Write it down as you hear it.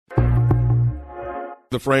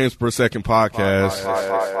The Frames Per Second podcast.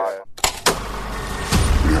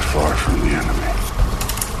 We are far from the enemy.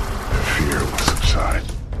 Fear will subside.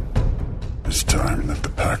 It's time that the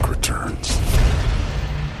pack returns.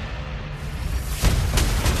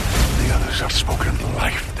 The others have spoken the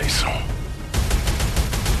life they sow.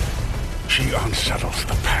 She unsettles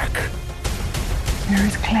the pack. There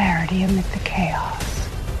is clarity amid the chaos.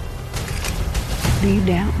 Do you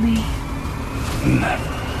doubt me?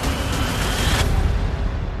 Never.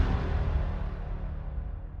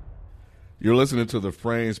 You're listening to the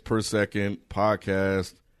Frames Per Second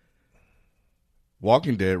podcast,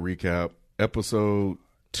 Walking Dead recap, episode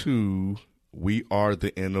 2, We Are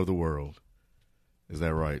the End of the World. Is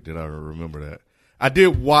that right? Did I remember that? I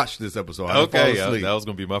did watch this episode. I didn't fall asleep. That was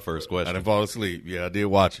going to be my first question. I didn't fall asleep. Yeah, I did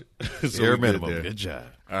watch it. So Bare minimum. Good job.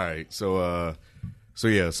 All right. So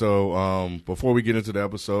before we get into the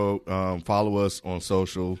episode, follow us on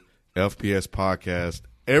social, FPS Podcast,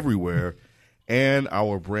 everywhere, and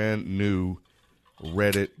our brand new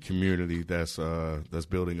Reddit community that's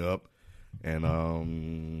building up.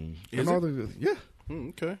 And yeah.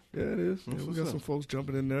 Okay. Yeah, it is. Yeah, we got some folks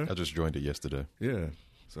jumping in there. I just joined it yesterday. Yeah.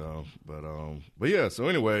 So, but yeah. So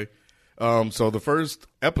anyway, so the first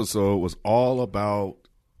episode was all about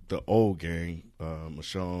the old gang,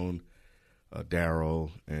 Michonne, Daryl,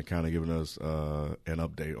 and kind of giving us an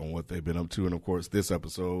update on what they've been up to. And of course, this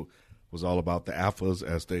episode was all about the Alphas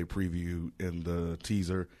as they previewed in the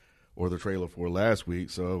teaser or the trailer for last week.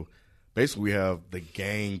 So basically, we have the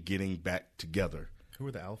gang getting back together. Who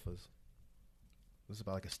are the Alphas? Was it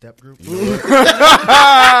about like a step group? Did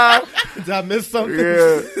I miss something?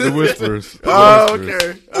 Yeah. The Whisperers.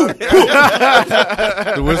 Okay.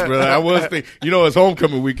 The Whisperers. I was thinking, it's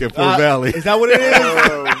homecoming week at Fort Valley. Is that what it is?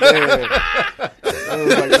 Oh, man.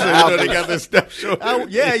 They got this step show.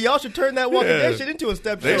 Yeah, y'all should turn that Walking Dead shit into a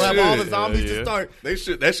step show. They Have all the should. zombies to start. They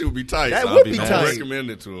should. That shit would be tight. That would be I tight. recommend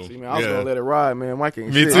it to them. See, man, I was going to let it ride, man. Mike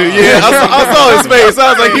ain't Me shit. too. Yeah, I saw his face.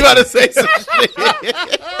 I was like, you about to say some shit.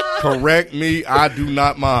 Correct me. I do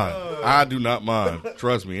not mind. I do not mind.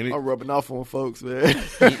 Trust me. I'm rubbing off on folks, man.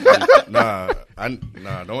 Nah.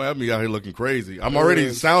 Don't have me out here looking crazy. I'm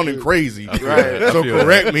already sounding crazy. Right. So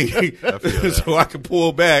correct me so I can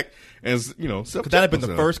pull back and Because that'd have been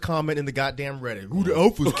the first comment in the goddamn Reddit. Who the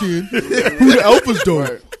Alphas, kid? Who the Alphas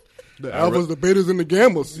doing? The Alphas, the Betas, and the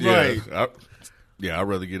Gammas. Yeah, I'd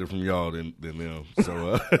rather get it from y'all than them.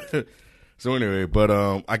 So, so anyway, but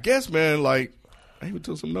I guess, man, like I even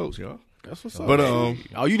took some notes, y'all. That's what's up. But oh,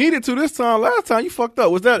 you needed to this time. Last time you fucked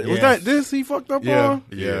up. Was that this he fucked up on?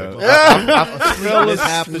 Yeah. I missed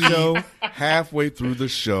half the show. Halfway through the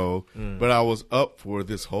show, but I was up for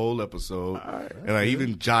this whole episode, and I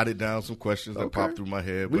even jotted down some questions that popped through my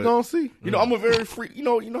head. We but, gonna see. I'm a very free. You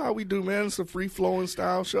know how we do, man. It's a free flowing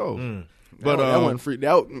style show. But that wasn't free.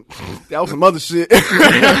 That was some other shit.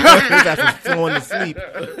 Got some flowing to sleep.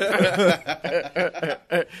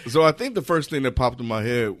 So I think the first thing that popped in my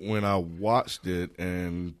head when I watched it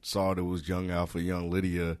and saw that it was young Alpha, young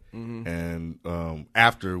Lydia, and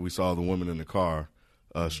after we saw the woman in the car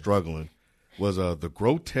struggling, was the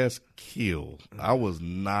grotesque kill. I was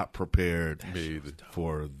not prepared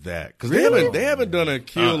for that because they haven't done a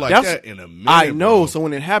kill like that in a minute. I know. Bro. So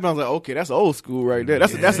when it happened, I was like, okay, that's old school right there.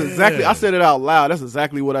 That's exactly. I said it out loud. That's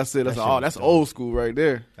exactly what I said. That's old school right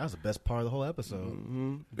there. That was the best part of the whole epised.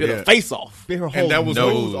 Bit of face off. Bit her whole And that was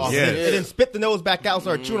nose nose, off. yeah. And then spit the nose back out and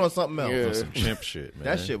started chewing on something else. Yeah. Some chimp shit, man.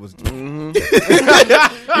 That shit was. You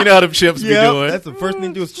know how them chimps be doing. That's the first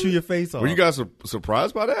thing to do is chew your face off. Were you guys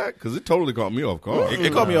surprised by that? Because it totally caught me off guard.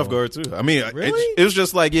 It caught me off guard too. I mean, Really? it was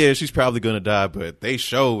just like, yeah, she's probably gonna die, but they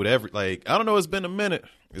showed I don't know. It's been a minute.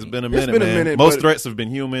 It's been a minute. Most threats have been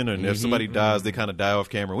human, and if somebody dies, they kind of die off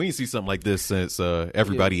camera. We didn't see something like this since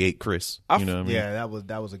Everybody Ate Chris. You know what I mean? Yeah,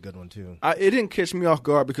 that was a good one too. It didn't catch me off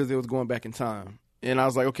guard because it was going back in time, and I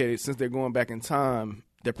was like, okay, since they're going back in time,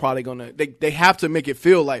 they're probably gonna they have to make it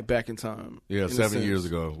feel like back in time. Yeah, in a 7 sense. years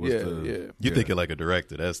ago. Was Yeah. You think it like a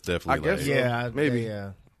director? That's definitely. I guess like, so. Yeah, maybe.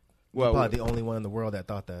 Yeah. Well, Probably the only one in the world that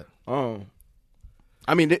thought that. Oh.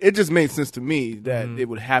 I mean, it just made sense to me that it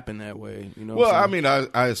would happen that way. You know. Well, what I'm I mean,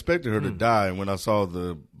 I expected her to die, and when I saw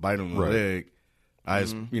the bite on the leg, I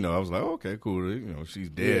was like, oh, okay, cool. She's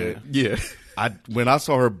dead. Yeah. When I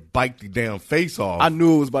saw her bite the damn face off, I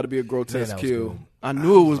knew it was about to be a grotesque that was kill. good. I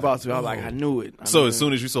knew it was about to. I was like, I knew it. So as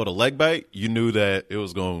soon as you saw the leg bite, you knew that it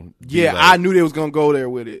was going. Yeah, I knew they was gonna go there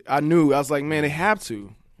with it. I knew. I was like, man, they have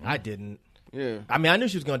to. I didn't. Yeah. I mean, I knew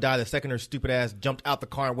she was going to die the second her stupid ass jumped out the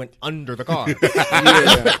car and went under the car.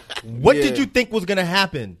 Yeah. What did you think was going to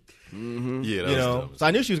happen? Yeah, You know, so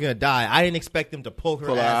I knew she was going to die. I didn't expect them to pull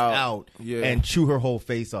her ass out Yeah. and chew her whole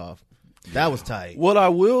face off. That was tight. What I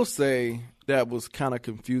will say that was kind of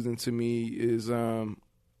confusing to me is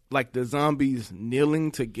like the zombies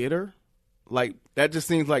kneeling to get her. Like that just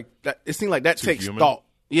seems like that. It seemed like that takes thought.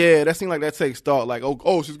 Yeah, that seemed like that takes thought. Like,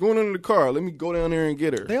 oh, she's going into the car. Let me go down there and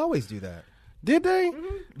get her. They always do that. Did they?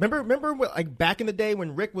 Mm-hmm. Remember, like back in the day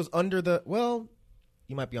when Rick was under the. Well,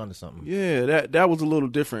 you might be onto something. Yeah, that was a little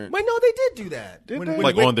different. Wait, no, they did do that. Did they?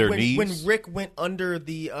 Like on their knees? When Rick went under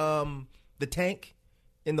the tank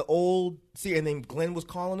in the old. See, and then Glenn was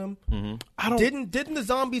calling him. Mm-hmm. I don't. Didn't the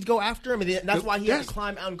zombies go after him? And that's why he had to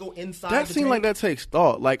climb out and go inside. That the seemed tank? like that takes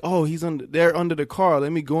thought. Like, oh, they're under the car.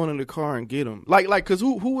 Let me go into the car and get him. Like, cause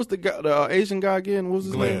who was the guy, the Asian guy again? What was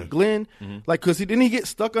his name? Glenn. Mm-hmm. Like, cause didn't he get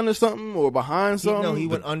stuck under something or behind something? No, he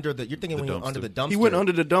went under the. You're thinking when he went under the dumpster. He went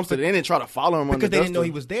under the dumpster. They didn't try to follow him because under they the didn't know dumpster.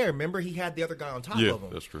 he was there. Remember, he had the other guy on top Yeah, of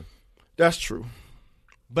him. that's true. That's true.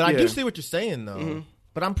 But I Yeah. do see what you're saying, though. Mm-hmm.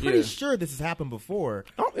 But I'm pretty Yeah. sure this has happened before.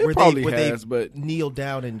 Oh, it probably has, but kneeled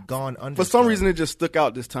down and gone under. For some stuff. reason, it just stuck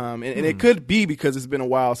out this time, and it could be because it's been a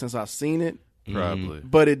while since I've seen it. Probably.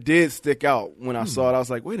 But it did stick out when I saw it. I was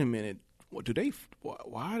like, wait a minute, what do they?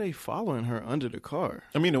 Why are they following her under the car?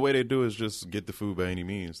 I mean, the way they do is just get the food by any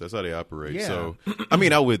means. That's how they operate. Yeah. So, I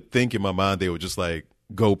mean, I would think in my mind they would just like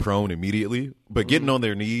go prone immediately, but getting on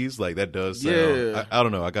their knees, like that does sound. Yeah. I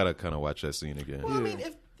don't know. I gotta kind of watch that scene again. Well, I mean,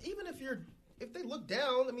 if they look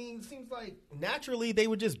down, I mean, it seems like naturally they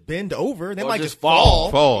would just bend over. They Or might just just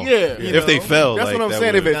fall. Fall. Yeah. You If they know? fell, That's like, what I'm that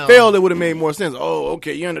saying. If would- it failed, it would have made more sense. Oh,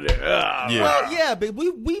 okay, you're under there. Yeah. Well, yeah, but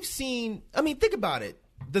we've seen. I mean, think about it.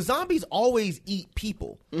 The zombies always eat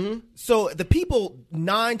people. Mm-hmm. So the people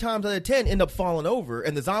 9 times out of 10 end up falling over,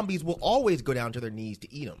 and the zombies will always go down to their knees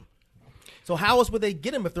to eat them. So how else would they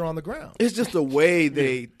get them if they're on the ground? It's just the way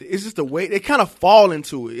it's just the way they kind of fall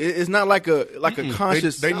into it. It's not like a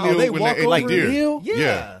conscious. They Oh, kneel they when walk they ate over the deer. and kneel?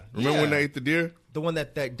 Yeah. Remember when they ate the deer? The one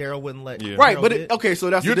that Daryl wouldn't let. Yeah. Right, Daryl but get? okay, so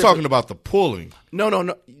that's You're the talking difference. about the pulling. No,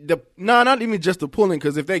 not even just the pulling.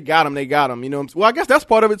 Because if they got them, they got them. You know, well, I guess that's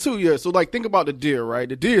part of it too. Yeah. So like, think about the deer, right?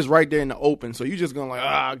 The deer is right there in the open, so you just gonna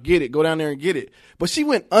like get it, go down there and get it. But she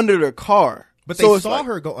went under the car, But so they it's saw like-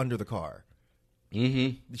 her go under the car.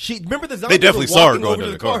 Mm-hmm. She remember the zombies. They definitely were saw her walking go over under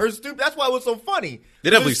to the car. Her stupid. That's why it was so funny. They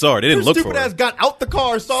definitely saw her. They didn't look stupid for her. ass got out the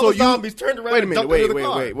car, saw the zombies, turned around. Wait a and minute, ducked under the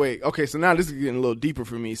car. wait. Okay, so now this is getting a little deeper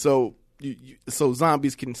for me. So, so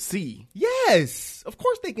zombies can see. Yes, of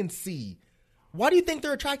course they can see. Why do you think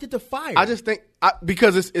they're attracted to fire? I just think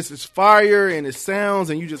because it's fire and it sounds,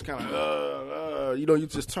 and you just kind of you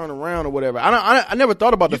just turn around or whatever. I never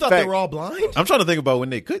thought about you the thought fact they were all blind. I'm trying to think about when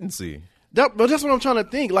they couldn't see. but that's what I'm trying to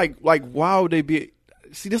think. Like why would they be?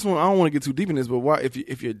 See, this one I don't want to get too deep in this, but why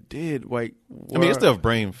if you're dead, like I mean, it's still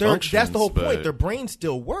brain functions. That's the whole point. but- Their brain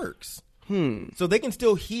still works, so they can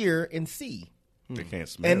still hear and see, They can't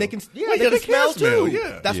smell. and they can Wait, they can smell smell, too.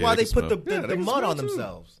 yeah. That's Yeah, why they they can put smell. the they can mud smell on too.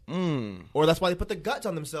 themselves, or that's why they put the guts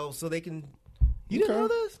on themselves so they can. You didn't know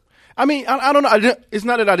this? I mean, I don't know. It's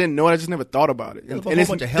not that I didn't know it. I just never thought about it. There's a whole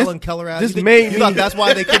bunch of Helen Keller ass. This You made me. thought that's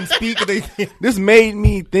why they couldn't speak. This made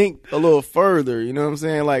me think a little further. You know what I'm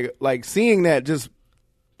saying? Like seeing that just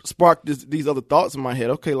sparked these other thoughts in my head.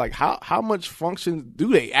 Okay, like how much function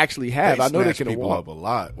do they actually have? I know they snatch can people walk. up a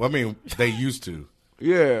lot. Well, I mean, they used to.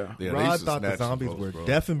 Yeah. Yeah, they Rod used to thought the snatch some zombies folks, were bro.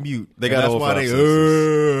 deaf and mute. They And got that's all why 5 they.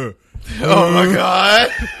 senses. Oh my god.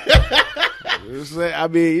 I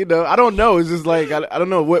mean, I don't know. It's just like I don't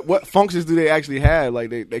know what functions do they actually have. Like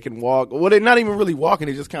they can walk. Well, they're not even really walking.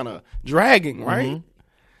 They're just kind of dragging, right?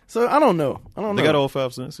 So I don't know. They got all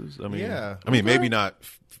 5 senses. I mean, Yeah. I mean, maybe not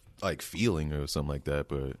like feeling or something like that,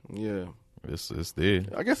 but Yeah. it's there.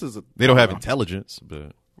 I guess it's They don't have intelligence,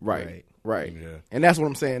 but right. Yeah. And that's what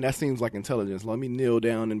I'm saying. That seems like intelligence. Let me kneel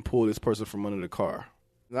down and pull this person from under the car.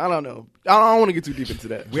 I don't know. I don't want to get too deep into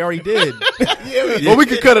that. We already did. But we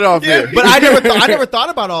could cut it off there. But I never thought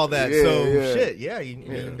about all that. Yeah, so yeah. shit, yeah.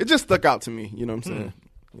 You It just stuck out to me. You know what I'm saying?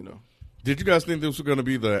 You know. Did you guys think this was going to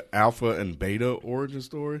be the alpha and beta origin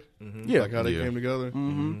story? Yeah. Like how they Yeah. came together?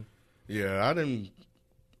 Mm-hmm. Yeah,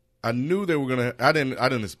 I knew they were going to. I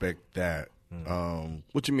didn't expect that.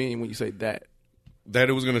 What you mean when you say that? That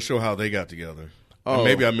it was going to show how they got together. Oh. And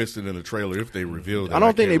maybe I missed it in the trailer if they revealed it. I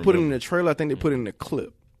don't think they can't put it in remember. the trailer. I think they put it in the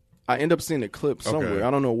clip. I end up seeing the clip somewhere. Okay.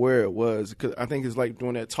 I don't know where it was. Cause I think it's like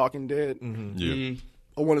doing that Talking Dead. yeah.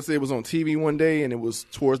 I want to say it was on TV one day, and it was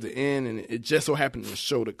towards the end, and it just so happened to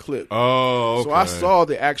show the clip. Oh, okay. So I saw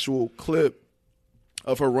the actual clip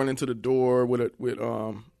of her running to the door with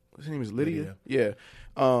her name is Lydia. Yeah.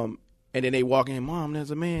 And then they walk in, Mom,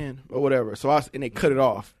 there's a man or whatever. So and they cut it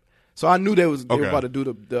off. So I knew they were about to do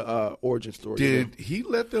the origin story. Did he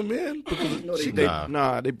let them in? Because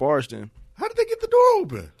they barged in. how did they get the door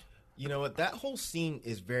open? You know what? That whole scene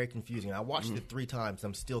is very confusing. I watched it 3 times.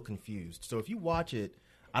 I'm still confused. So if you watch it,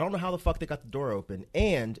 I don't know how the fuck they got the door open.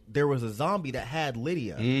 And there was a zombie that had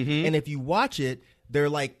Lydia. And if you watch it, they're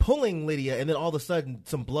like pulling Lydia, and then all of a sudden,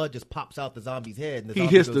 some blood just pops out the zombie's head. And the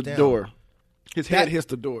zombie hits goes the down. door. His head hits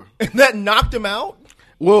the door. And that knocked him out?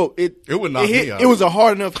 Well, it would knock me out. It was a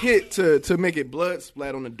hard enough hit to make it blood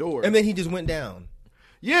splat on the door. And then he just went down.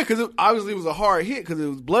 Yeah, because obviously it was a hard hit because it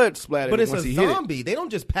was blood splattered. But it's once a he hit it. zombie. They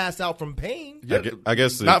don't just pass out from pain. I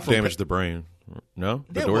guess it Not from damaged the brain. No?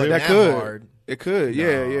 The That door wasn't hit? That that could. hard. It could.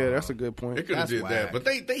 Yeah, that's a good point. It could have That's did that, whack. but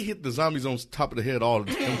they hit the zombies on top of the head all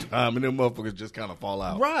the time, and them motherfuckers just kind of fall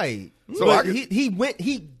out. Right. So But I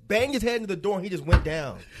he banged his head into the door and he just went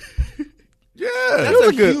down. Yeah,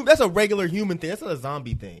 That's a regular human thing. That's not a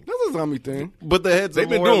zombie thing. That's a zombie thing. But the heads They've are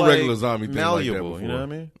been more doing like regular zombie thing like that malleable, you know before.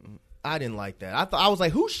 what I mean? I didn't like that. I was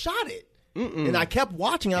like, who shot it? And I kept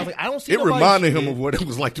watching. I was like, I don't see. it nobody reminded shoot him it. of what it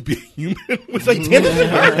was like to be a human. It's like Timothy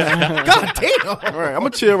Hurt. God damn. All right, I'm gonna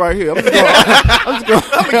chill right here. I'm just going.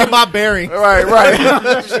 Let me get my bearings.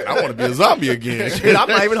 Right. Shit, I want to be a zombie again. Shit, I'm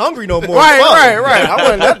not even hungry no more. Right. Fuck. I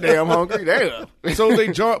wasn't that damn hungry. Damn.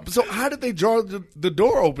 So how did they jar the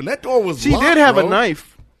door open? That door was She locked, did have bro. a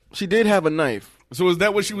knife. She did have a knife. So is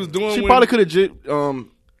that what she was doing? She when- probably could have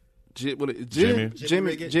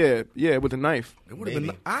Jimmy Jib, yeah, with a knife. It would have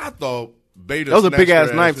been. I thought Beta. That was a big ass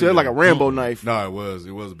snatched her knife too. It was like a Rambo Mm. knife. No, it was.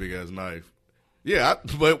 It was a big ass knife. Yeah,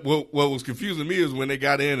 but what was confusing me is when they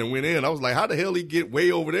got in and went in, I was like, how the hell he get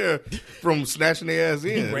way over there from snatching their ass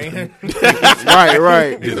in? He ran.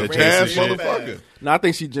 Right. He's a Jason fast shit. motherfucker. No, I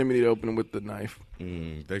think she jimmied it open with the knife.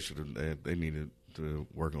 They should have. They needed to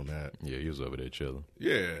work on that. Yeah, he was over there chilling.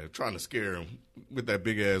 Yeah, trying to scare him with that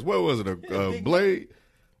big ass. What was it? A blade?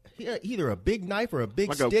 Either a big knife or a big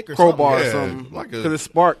Like stick a or crowbar Yeah, or something. like a- Because it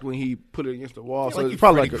sparked when he put it against the wall. something. So it's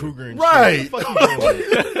probably like Freddy a, Krueger and Right. shit. What the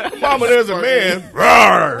fuck you doing? Mama, there's a man.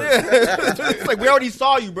 Rawr. It's like, we already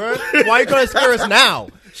saw you, bro. Why are you trying to scare us now?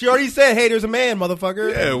 She already said, hey, there's a man,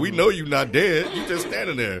 motherfucker. Yeah, we know you not dead. You just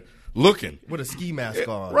standing there looking. With a ski mask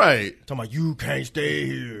on. Right. Talking about, you can't stay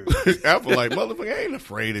here. Apple like, motherfucker, I ain't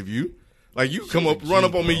afraid of you. Like, you come up, run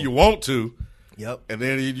up on me, you want to. Yep. And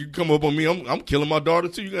then you come up on me, I'm killing my daughter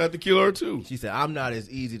too. You're going to have to kill her too. She said, I'm not as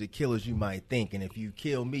easy to kill as you might think. And if you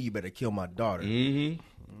kill me, you better kill my daughter.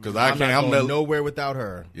 Because I I'm can't, not I'm going not. nowhere without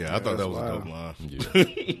her. Yeah, I thought that was a wild. dope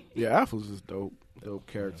line. yeah, Apple's just dope. Dope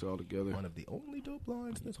character altogether. One of the only dope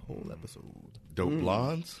lines in this whole episode. Dope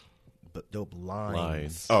blondes? But dope lines.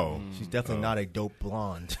 Lines. Oh. She's definitely not a dope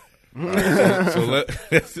blonde. So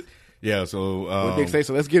yeah, so. What Dick say?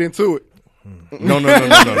 So let's get into it. No.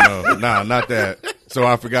 Nah, not that. So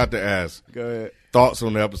I forgot to ask. Go ahead. Thoughts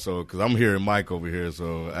on the episode, because I'm hearing Mike over here,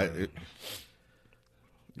 so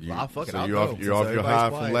Fuck it, so I'll you're go, off since your everybody's high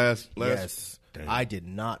quiet. from last Yes. Damn. I did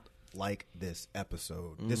not like this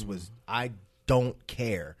episode. This was, I don't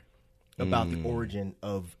care about the origin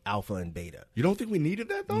of Alpha and Beta. You don't think we needed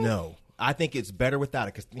that though? No. I think it's better without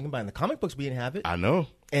it, because think about it, in the comic books we didn't have it. I know.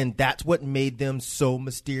 And that's what made them so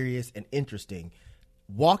mysterious and interesting.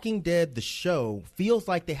 Walking Dead, the show, feels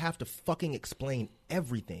like they have to fucking explain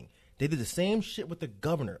everything. They did the same shit with the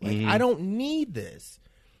governor. Like, I don't need this.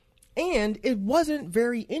 And it wasn't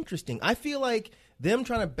very interesting. I feel like them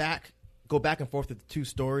trying to go back and forth with the two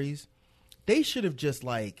stories, they should have just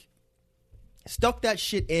like stuck that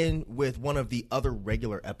shit in with one of the other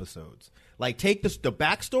regular episodes. Like, take the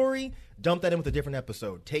backstory, dump that in with a different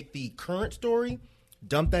episode. Take the current story,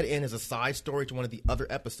 dump that in as a side story to one of the other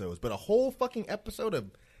episodes. But a whole fucking episode of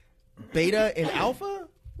Beta and Alpha?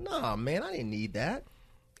 Nah, man, I didn't need that.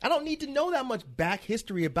 I don't need to know that much back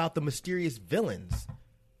history about the mysterious villains.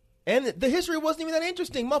 And the history wasn't even that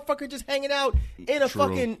interesting. Motherfucker just hanging out in a True.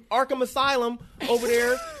 fucking Arkham Asylum over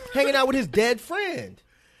there, hanging out with his dead friend.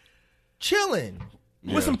 Chilling.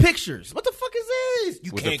 With some pictures. What the fuck is this?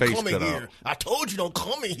 You With the can't face come in cut here. out. I told you don't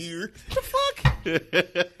come in here. What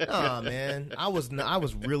the fuck? Nah, man. I was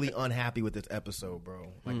really unhappy with this episode, bro.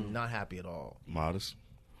 Like, not happy at all. Modest.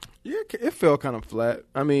 Yeah, it felt kind of flat.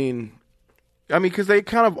 I mean, because they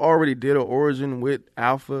kind of already did an origin with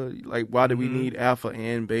Alpha. Like, why did we need Alpha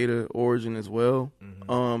and Beta origin as well?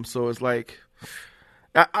 So it's like,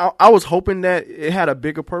 I was hoping that it had a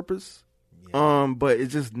bigger purpose. But it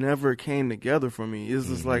just never came together for me. It's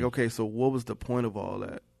just like, okay, so what was the point of all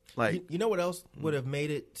that? Like, You know what else would have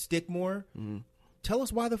made it stick more? Tell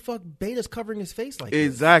us why the fuck Beta's covering his face like this.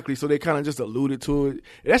 exactly. So they kind of just alluded to it.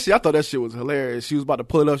 Actually, I thought that shit was hilarious. She was about to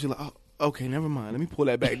pull it up. She's like, oh, okay, never mind. Let me pull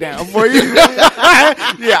that back down for you.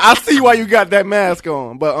 Yeah, I see why you got that mask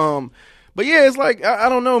on. But yeah, it's like, I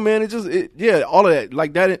don't know, man. Yeah, all of that,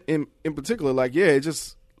 like that in particular, like, yeah, it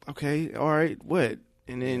just, okay, all right, what?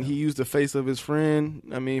 and then he used the face of his friend.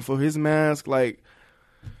 I mean, for his mask, like,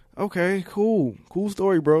 okay, cool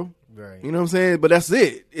story, bro. Right. You know what I'm saying? But that's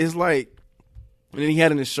it. It's like, and then he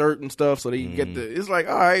had in his shirt and stuff, so that you get the. It's like,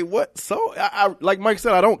 all right, what? So, I like Mike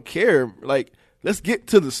said, I don't care. Like, let's get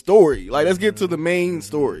to the story. Like, let's get to the main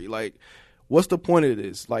story. Like, what's the point of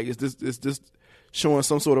this? Like, is this showing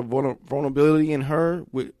some sort of vulnerability in her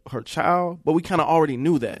with her child? But we kind of already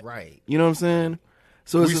knew that, Right. You know what I'm saying?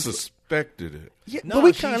 So We it's just, suspected it. yeah, No, but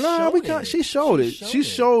we she kind showed of it. she showed it. She She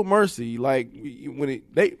showed showed mercy, like when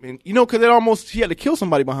because it almost she had to kill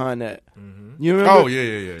somebody behind that. You remember? Oh,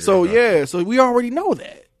 yeah. So so we already know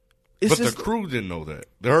that. It's But just the crew didn't know that.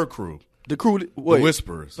 Her crew. the crew. The Wait,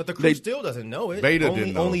 Whisperers. But the crew They- still doesn't know it. Beta only,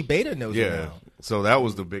 didn't know. Only Beta knows it Yeah. now. So that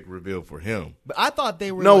was the big reveal for him. But I thought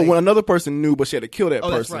they were no, like, when another person knew, but she had to kill that Oh,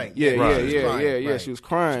 that's person. right. Yeah, Right. yeah, She was crying, right. She was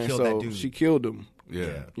crying, She killed that so dude. she killed him.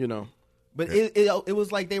 Yeah. You know, But it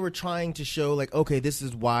was like they were trying to show like, okay, this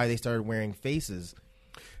is why they started wearing faces.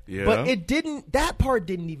 Yeah. But it didn't. That part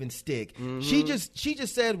didn't even stick. Mm-hmm. She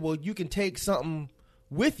just said, "Well, you can take something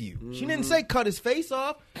with you." Mm-hmm. She didn't say cut his face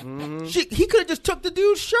off. He could have just took the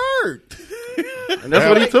dude's shirt. and that's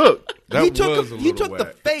what he took. That he took was a he little took the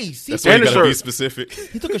whack. face. He That's took, why And you the gotta be shirt. specific.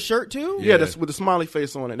 he took a shirt too. Yeah, that's with the smiley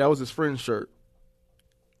face on it. That was his friend's shirt.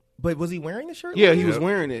 But was he wearing the shirt? Yeah, he was Yep.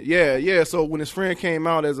 wearing it. Yeah. So when his friend came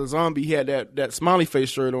out as a zombie, he had that smiley face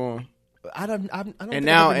shirt on, I don't. and think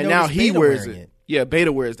now I've ever now noticed he Beta wears wearing it. Yeah,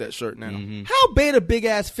 Beta wears that shirt now. How Beta big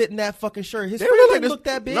ass fit in that fucking shirt? His They friend look like didn't this, look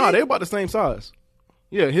that big. No, they about the same size.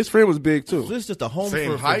 Yeah, his friend was big too. This is just a home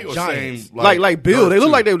Same for height or giants. same Like build. They girth, look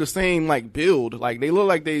too? like they were the same like build. Like they look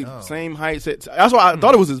like they same height. That's why I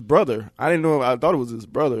thought it was his brother. I didn't know. I thought it was his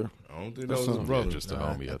brother. I don't think that was his brother. Just a homie,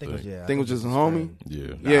 I I think it think. was, yeah, I think it was just a homie.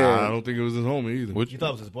 Yeah. Yeah. Nah, I don't think it was his homie either. What You thought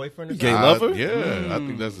it was his boyfriend or Gay something? lover? Yeah, I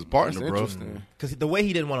think that's his That's partner, bro. interesting. Because the way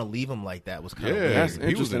he didn't want to leave him like that was kind of Yeah. weird. That's He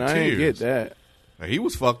was interesting. in I didn't get tears. that. Like, he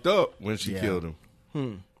was fucked up when she Yeah. killed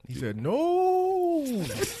him. He said, no.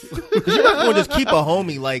 Because you're not going to just keep a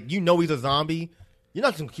homie like, he's a zombie. You're not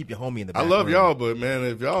just going to keep your homie in the I back love room. y'all, but man,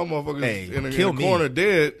 if y'all motherfuckers Hey, in kill the me. corner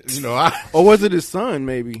dead, I Or was it his son?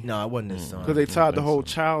 Maybe No, it wasn't his son. because they tied the whole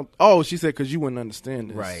child. Oh, she said because you wouldn't understand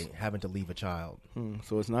this. Right, having to leave a child.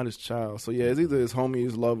 So it's not his child. So yeah, it's either his homie,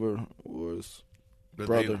 his lover, or his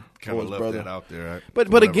brother. kind or of his left brother. that out there. Right? But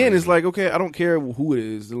For whatever again, it's reason. like, okay, I don't care who it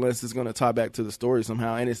is unless it's gonna tie back to the story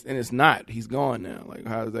somehow. And it's not. He's gone now. Like,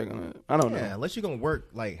 how is that gonna? I don't Yeah, know. unless you're gonna work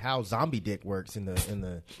like how Zombie Dick works in the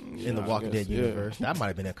Walking I guess, Dead yeah. universe. That might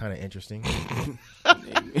have been kind of interesting.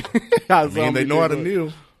 I mean, they know how to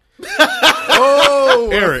kneel. Oh,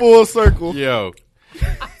 Eric. full circle, Yo,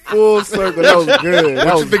 full circle. That was good.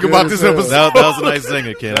 That was think good about as this hell. episode? that was a nice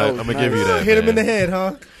singer, Ken. That I'm was gonna give you nice. that. Hit him in the man. head,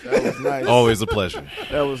 huh? That was nice. Always a pleasure.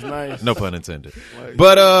 That was nice. No pun intended.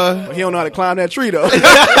 But He don't know how to climb that tree though.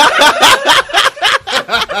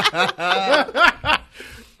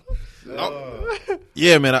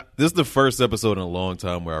 yeah, man, this is the first episode in a long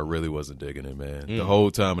time where I really wasn't digging it, man. The whole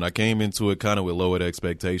time, and I came into it kind of with lowered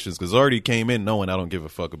expectations because I already came in knowing I don't give a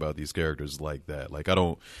fuck about these characters like that. Like I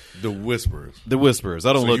don't. The Whisperers. The Whisperers.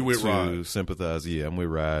 I don't So look you with to Rod. sympathize. Yeah, I'm with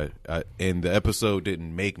Rod. And the episode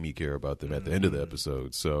didn't make me care about them at the end of the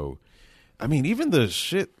episode. So, I mean, even the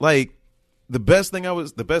shit, like, the best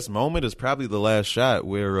moment is probably the last shot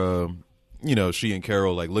where, she and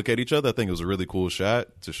Carol, like, look at each other. I think it was a really cool shot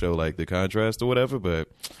to show, like, the contrast or whatever. But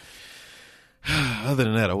other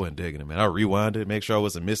than that, I wasn't digging it, man. I rewound it, make sure I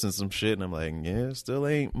wasn't missing some shit. And I'm like, yeah, still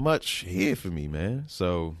ain't much here for me, man.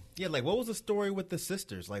 So... Yeah, like what was the story with the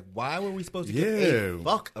sisters? Like, why were we supposed to give Yeah. a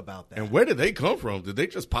fuck about that? And where did they come from? Did they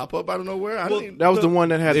just pop up out of nowhere? That was the one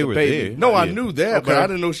that had They the were baby. there. No, I Yeah. knew that, but Okay. I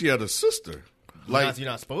didn't know she had a sister. Like, you're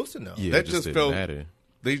not supposed to know. Yeah, that it just didn't felt matter.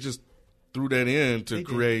 they just threw that in to They did.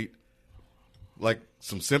 create like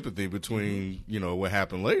some sympathy between what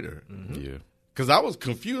happened later. Yeah. Because I was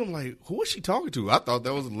confused. I'm like, who is she talking to? I thought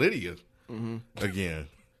that was Lydia again.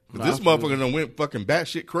 But this motherfucker done went fucking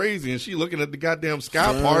batshit crazy, and she looking at the goddamn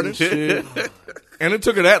sky parting. Shit. And it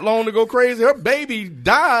took her that long to go crazy. Her baby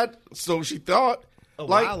died, so she thought A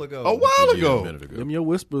like, while ago. A while Yeah, a ago, minute ago. Them your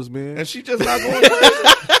whispers, man. and she just not going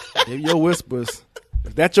crazy. Them your whispers.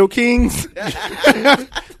 Is that your kings?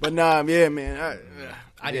 But nah, yeah, man.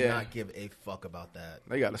 I did yeah. not give a fuck about that.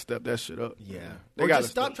 They got to step that shit up. Yeah. They Or gotta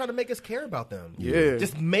just stop stop. trying to make us care about them. Yeah.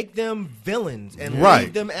 Just make them villains and Right.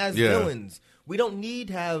 leave them as Yeah. villains. We don't need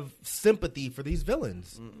to have sympathy for these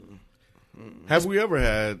villains. Have we ever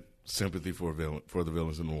had sympathy for the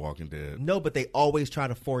villains in The Walking Dead? No, but they always try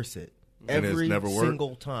to force it. And it's Every never worked?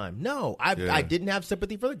 single time. No, I Yeah. didn't have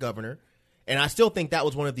sympathy for the governor. And I still think that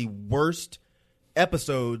was one of the worst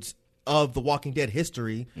episodes of the Walking Dead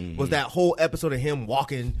history was that whole episode of him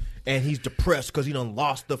walking and he's depressed because he done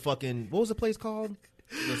lost the fucking, what was the place called?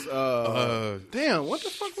 Damn, what the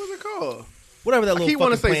fuck was it called? Whatever that I little keep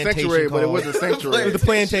wanting to say plantation sanctuary, called. but it wasn't sanctuary. It was the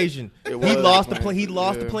plantation. It He was. lost the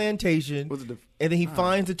plantation, Was it the- and then he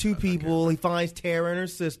finds the two people. He finds Tara and her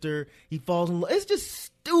sister. He falls in love. It's just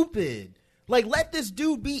stupid. Like, let this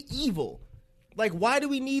dude be evil. Like, why do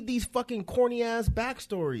we need these fucking corny ass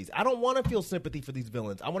backstories? I don't want to feel sympathy for these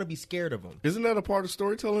villains. I want to be scared of them. Isn't that a part of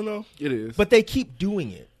storytelling though? It is. But they keep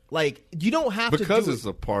doing it. Like, you don't have Because to do it's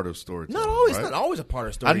a part of storytelling. Not always. right? Not always a part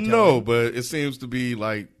of I storytelling. know, but it seems to be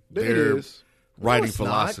like they're is. writing it's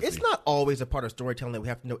philosophy. Not. It's not always a part of storytelling that we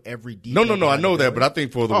have to know every detail. No, I behind know the that, but I villain.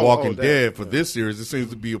 think for The Oh, Walking that, Dead, for this series, it seems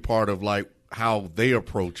to be a part of like how they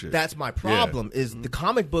approach it. That's my problem. Is the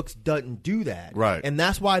comic books doesn't do that, Right. And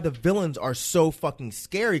that's why the villains are so fucking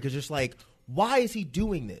scary because it's like, why is he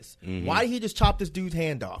doing this? Why did he just chop this dude's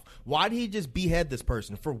hand off? Why did he just behead this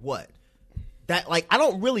person for what? That, like, I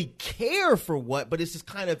don't really care for what, but it's just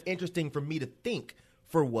kind of interesting for me to think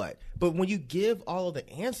for what. But when you give all of the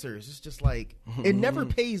answers, it's just like it never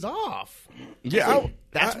pays off. Yeah, So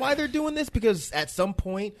that's why they're doing this, because at some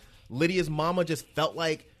point Lydia's mama just felt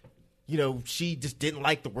like, you know, she just didn't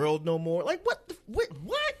like the world no more. Like, what?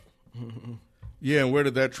 Yeah, and where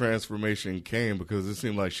did that transformation came? Because it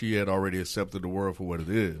seemed like she had already accepted the world for what it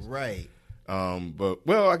is. Right. But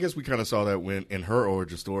well, I guess we kind of saw that when in her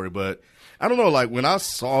origin story. But I don't know, like when I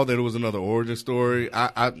saw that it was another origin story,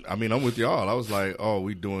 I mean, I'm with y'all. I was like, oh,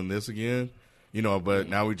 we doing this again, you know? But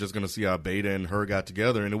now we're just gonna see how Beta and her got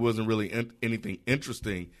together, and it wasn't really anything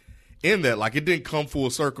interesting in that. Like it didn't come full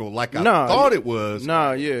circle like I thought it was.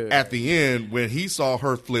 Yeah. At the end when he saw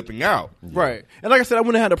her flipping out. Right. And like I said, I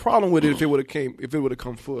wouldn't have had a problem with it if it would have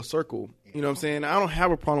come full circle. You know what I'm saying? I don't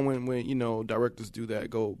have a problem when you know, directors do that,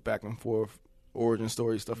 go back and forth, origin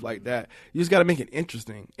story, stuff like that. You just got to make it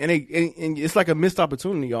interesting. And it's like a missed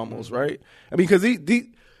opportunity almost, right? I mean, because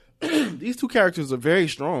these two characters are very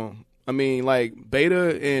strong. I mean, like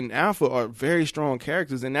Beta and Alpha are very strong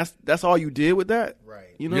characters, and that's all you did with that, Right.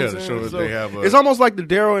 You know Yeah, what I'm to saying? show that So they have a- it's almost like the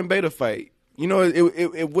Daryl and Beta fight. You know,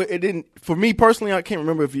 it didn't, for me personally, I can't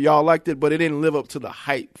remember if y'all liked it, but it didn't live up to the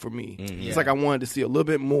hype for me. It's like I wanted to see a little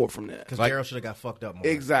bit more from that. Because Like- Daryl should have got fucked up more.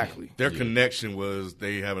 Exactly. Their connection was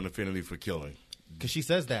they have an affinity for killing. Because she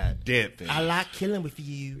says that. Dead things. I like killing with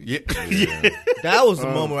you. Yeah. That was the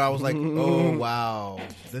moment where I was like, oh, wow.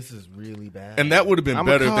 This is really bad. And that would have been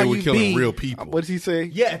I'ma better if they call were you killing B. real people. What does he say?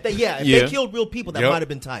 Yeah, if they Yeah. killed real people, that Yep. might have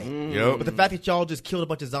been tight. Yep. But the fact that y'all just killed a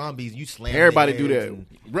bunch of zombies, you slammed Everybody their do heads that.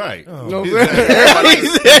 and- Right. You know what I'm saying? Everybody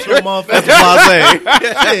special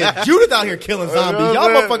motherfuckers. Shit, Judith out here killing zombies. Y'all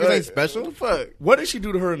Right, motherfuckers right. ain't special. Fuck. What did she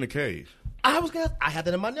do to her in the cave? I had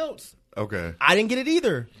that in my notes. Okay. I didn't get it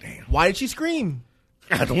either. Damn. Why did she scream?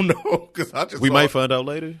 I don't know. Because I just We saw- might find out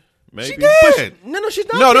later. Maybe. She did. No, she's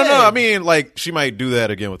not. No. dead. I mean, like she might do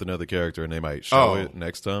that again with another character, and they might show Oh. it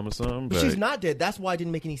next time or something. But she's not dead. That's why it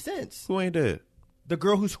didn't make any sense. Who ain't dead? The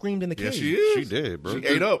girl who screamed in the Yeah, cave. she is. She did, bro. She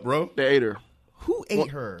ate up, bro. They ate her. Who ate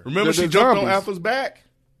her? Remember The she jumped on zombies. Alpha's back?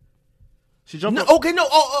 She jumped No, up. okay, no.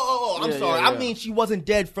 Oh. I'm Yeah, sorry. yeah, I yeah. mean, she wasn't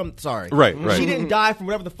dead from. Sorry. Right. She didn't die from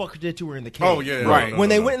whatever the fuck she did to her in the cave. Oh, yeah. Right. When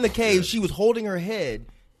they went in the cave, she was holding her head,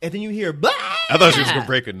 and then you hear. Bah! I thought she was gonna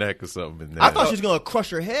break her neck or something. And I thought she was gonna crush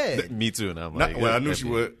her head. Me too. And I'm Not- like, well, I knew she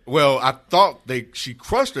would. Well, I thought she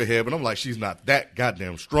crushed her head, but I'm like, she's not that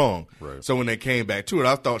goddamn strong. Right. So when they came back to it,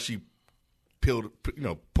 I thought she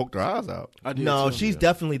poked her eyes out. I did No, too. she's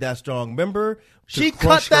definitely that strong. Remember, she cut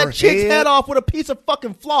crush that her chick's head? head off with a piece of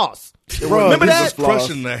fucking floss. Bro, Remember this that? was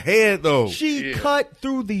crushing the head though. She cut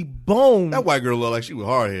through the bone. That white girl looked like she was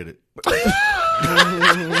hard headed.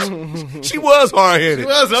 She was hard headed.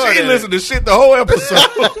 She hard-headed. didn't listen to shit the whole episode.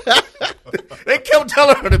 They kept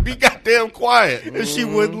telling her to be goddamn quiet, and she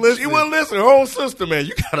wouldn't listen. She wouldn't listen. Her own sister, man,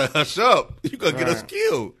 you gotta hush up. You gonna get us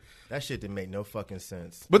killed. That shit didn't make no fucking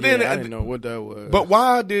sense. But then, I didn't know what that was. but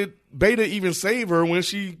why did Beta even save her when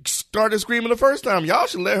she started screaming the first time? Y'all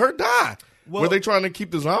should let her die. Well- Were they trying to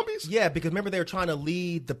keep the zombies? Yeah, because remember they were trying to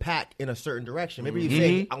lead the pack in a certain direction. Maybe he was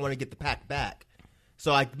saying, "I want to get the pack back."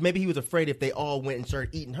 So maybe he was afraid if they all went and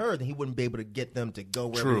started eating her, then he wouldn't be able to get them to go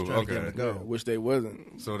where he was True, trying to get them okay. to go. which they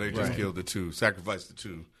wasn't. So they just killed the two, sacrificed the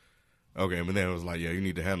two. Okay, but then it was like, yeah, you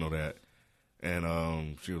need to handle that.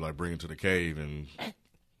 And she was like, bring it to the cave, and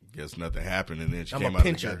guess nothing happened. And then she I'm came a out of the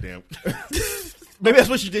pincher. goddamn. Maybe that's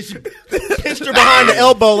what she did. She pinched her behind the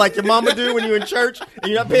elbow like your mama do when you're in church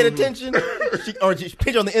and you're not paying attention. She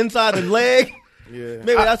pinched her on the inside of the leg. Yeah,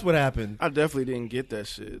 Maybe that's what happened. I definitely didn't get that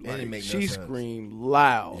shit. Like, didn't make no she sense. screamed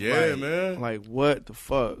loud. Yeah, like, man. Like, what the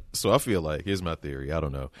fuck? So I feel like, here's my theory. I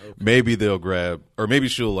don't know. Maybe they'll grab, or maybe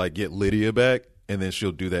she'll like get Lydia back, and then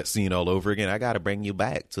she'll do that scene all over again. I got to bring you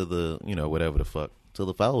back to the, whatever the fuck, to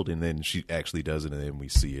the fold. And then she actually does it, and then we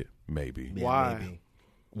see it. Maybe. Yeah, Why? maybe.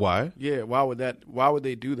 Why? Yeah, why would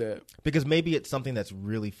they do that? Because maybe it's something that's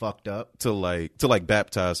really fucked up. To like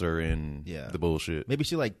baptize her in the bullshit. Maybe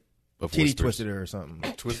she like Of titty whispers. twisted her or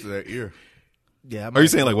something. Twisted that ear. Yeah. Are you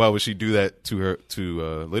saying like why would she do that to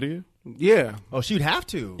Lydia? Yeah. Oh, she'd have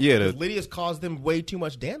to. Yeah, 'Cause Lydia's caused them way too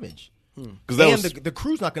much damage. Because that And was the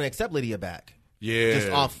crew's not going to accept Lydia back. Yeah. Just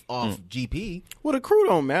off GP. Well, the crew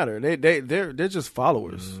don't matter. They're just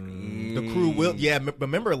followers. The crew will. Yeah,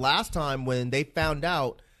 remember last time when they found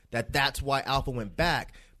out that that's why Alpha went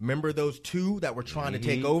back. Remember those two that were trying to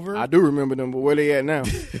take over? I do remember them, but where they at now?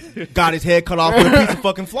 Got his head cut off with a piece of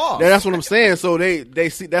fucking floss. That's what I'm saying. So they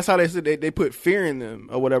see. That's how they said they put fear in them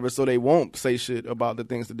or whatever, so they won't say shit about the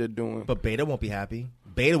things that they're doing. But Beta won't be happy.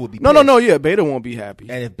 Beta would be No. pissed. Yeah, Beta won't be happy.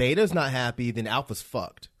 And if Beta's not happy, then Alpha's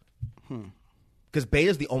fucked. Because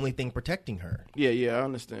Beta's the only thing protecting her. Yeah, I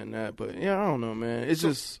understand that, but yeah, I don't know, man. It's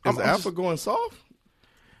just Is Alpha going soft?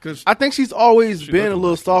 Because I think she's always been a looking little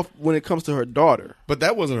like soft when it comes to her daughter. but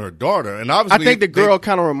that wasn't her daughter, and I obviously think the girl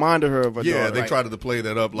kind of reminded her of her daughter. they tried to play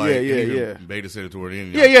that up like Yeah. Beta said it to her.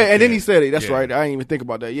 Then Yeah, and then he said it. That's right. I didn't even think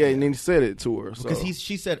about that. Yeah, and then he said it to her. So. Because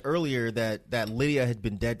she said earlier that Lydia had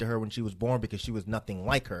been dead to her when she was born because she was nothing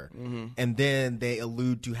like her. And then they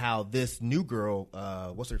allude to how this new girl,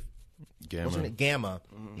 what's her name? Gamma,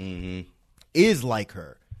 is like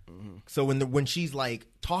her. So when she's like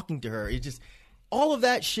talking to her, it just all of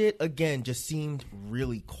that shit again just seemed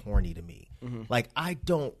really corny to me. Like I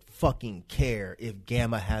don't fucking care if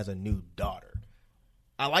Gamma has a new daughter.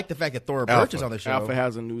 I like the fact that Thora Birch is on the show. Alpha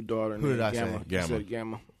has a new daughter. Who did I Gamma. say? You said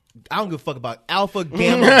Gamma. I don't give a fuck about Alpha,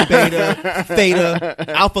 Gamma, Beta, Theta,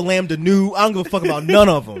 Alpha, Lambda, Nu. I don't give a fuck about none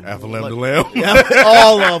of them. Alpha Lambda Lamb.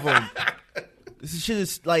 All of them. This shit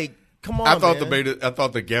is like, come on, I thought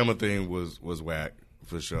man. the Gamma thing was whack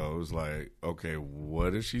for sure. It was like, okay,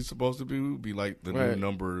 what is she supposed to be like the new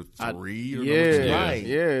number 3 or number 2? Right.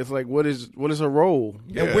 Yeah, it's like what is her role?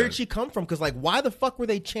 Yeah. And where'd she come from? Because like, why the fuck were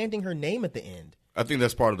they chanting her name at the end I think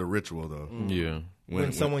that's part of the ritual though. Yeah.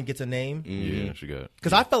 when someone gets a name? Yeah, she got.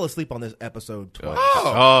 Because I fell asleep on this episode twice.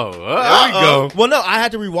 There we go. Well, no, I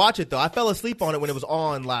had to rewatch it though. I fell asleep on it when it was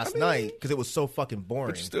on last night because it was so fucking boring.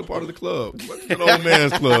 But you're still part of the club. It's an old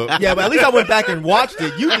man's club. Yeah, but at least I went back and watched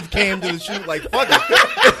it. You just came to the shoot like fuck it.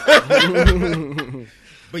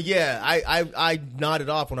 But yeah, I nodded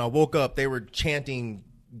off when I woke up. They were chanting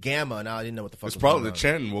Gamma, and I didn't know what the fuck. It's was probably going the on.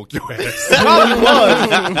 chanting woke your ass. It probably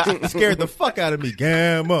was. It scared the fuck out of me.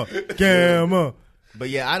 Gamma, Gamma. But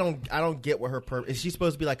yeah, I don't get what her purpose. Is she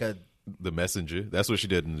supposed to be like a? The messenger. That's what she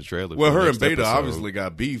did in the trailer. Well, for the her and next Beta episode. obviously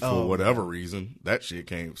got beef for whatever reason. That shit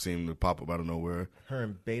can't seem to pop up out of nowhere. Her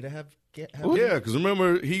and Beta have. Well, yeah, because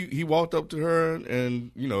remember he walked up to her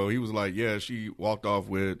and he was like, yeah, she walked off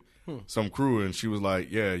with some crew and she was like,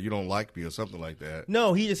 yeah, you don't like me or something like that.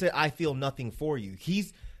 No, he just said, I feel nothing for you.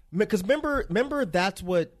 Because remember that's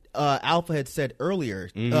what Alpha had said earlier.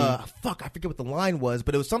 Fuck, I forget what the line was,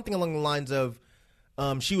 but it was something along the lines of,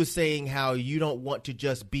 she was saying how you don't want to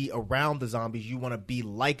just be around the zombies, you want to be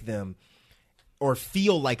like them or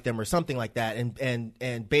feel like them or something like that.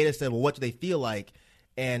 And Beta said, well, what do they feel like?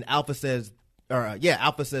 And Alpha says,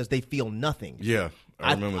 Alpha says they feel nothing. Yeah,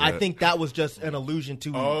 I remember that. I think that was just an allusion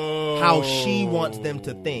to how she wants them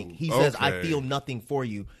to think. He says, I Okay. feel nothing for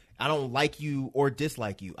you. I don't like you or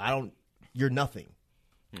dislike you. You're nothing.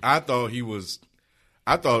 I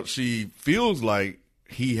thought she feels like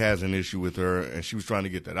he has an issue with her and she was trying to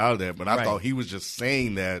get that out of there. But I thought he was just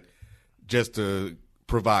saying that just to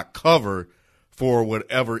provide cover for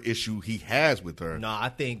whatever issue he has with her. No, I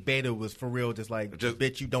think Beta was for real, just like,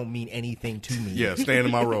 bitch, you don't mean anything to me. Yeah, staying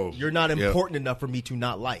in my role. You're not important enough for me to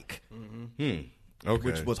not like. Okay.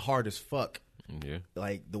 Which was hard as fuck. Yeah.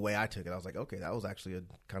 Like, the way I took it, I was like, okay, that was actually a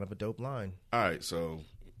kind of a dope line. All right, so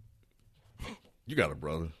you got a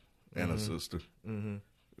brother and a sister.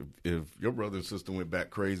 If your brother and sister went back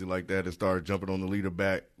crazy like that and started jumping on the leader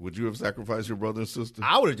back, would you have sacrificed your brother and sister?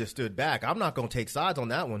 I would have just stood back. I'm not going to take sides on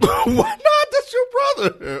that one. Why not? That's your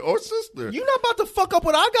brother or sister. You're not about to fuck up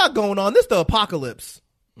what I got going on. This the apocalypse.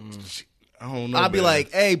 I don't know. I'll be man.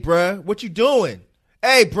 like, hey, bruh, what you doing?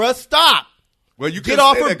 Hey, bruh, stop. well, you get couldn't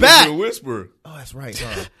off say her that 'cause back. you're a whisperer. Oh, that's right.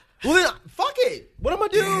 Huh? Well, then, fuck it. What am I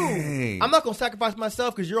do? Dang. I'm not going to sacrifice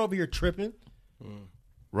myself because you're over here tripping.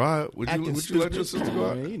 Rod, would you let your sister go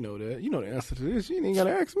out? Man, you know that. You know the answer to this. You ain't got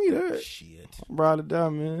to ask me that. Shit. I'm proud to die,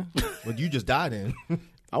 man. Well, you just died in.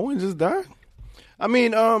 I wouldn't just die. I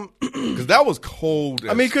mean, because that was cold.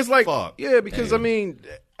 I mean, because like, fuck. yeah, because damn. I mean,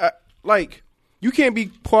 like, you can't be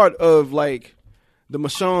part of like the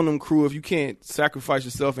Michonne crew if you can't sacrifice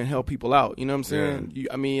yourself and help people out. You know what I'm saying?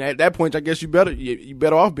 Yeah. I mean, at that point, I guess you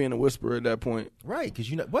better off being a whisperer at that point, right? Because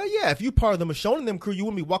well, yeah, if you're part of the Michonne crew, you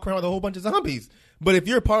wouldn't be walking around with a whole bunch of zombies. But if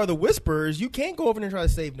you're part of the Whisperers, you can't go over there and try to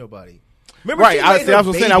save nobody. Remember, right? I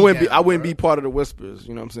was saying I wouldn't be part of the Whispers.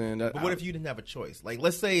 You know what I'm saying? But what if you didn't have a choice? Like,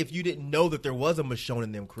 let's say if you didn't know that there was a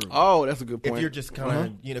Michonne crew. Oh, that's a good point. If you're just kind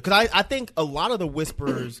of, because I think a lot of the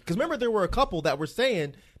Whisperers, because remember there were a couple that were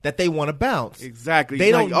saying that they want to bounce. Exactly.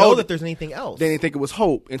 They don't know that there's anything else. They didn't think it was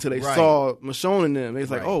Hope until they saw Michonne in them. They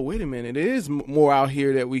was like, oh, wait a minute, it is more out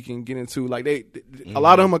here that we can get into. Like a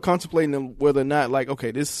lot of them are contemplating whether or not, like,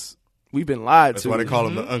 okay, this. We've been lied That's to. why they call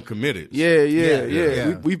them the uncommitted.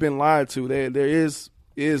 Yeah. We've been lied to. There is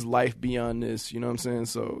life beyond this. You know what I'm saying?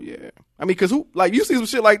 So yeah. I mean, because you see some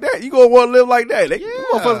shit like that, you gonna want to live like that.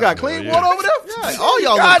 Motherfuckers got clean water over there. Yeah, all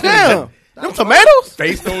y'all. Goddamn. Them tomatoes.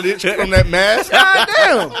 Face don't itch from that mask.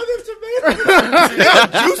 Goddamn.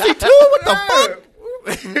 Juicy too. What the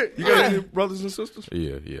fuck? You got any brothers and sisters?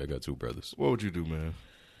 Yeah. I got 2 brothers. What would you do, man?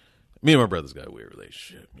 Me and my brothers got a weird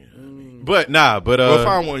relationship. You know what I mean? But well,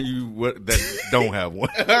 find one that don't have one.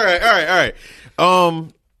 All right.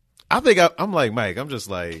 I think I'm like Mike. I'm just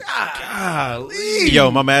like, golly. Yo,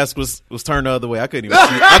 my mask was turned the other way. I couldn't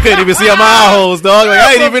even see on my eye holes, dog. Like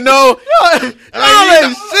I didn't even know. I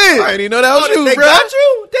didn't even know that was you, they bro. Got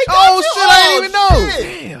you? They got you? Shit, I didn't even know.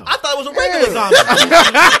 Damn. I thought it was a regular zombie.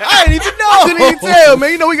 I didn't even know. I couldn't even tell,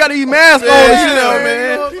 man. You know we got these masks on and shit now,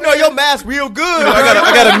 man. You know your mask real good.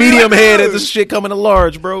 I got a medium head at this shit coming to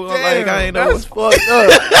large, bro. I'm like, I ain't know. That's fucked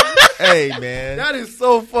up. Hey, man. That is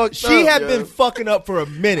so fucked up. She had been fucking up for a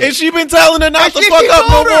minute. And she been telling her not to fuck up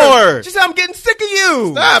no more. She said, I'm getting sick of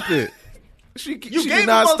you. Stop it. You she gave did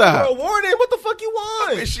not stop. her a warning. What the fuck you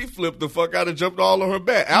want? And she flipped the fuck out and jumped all on her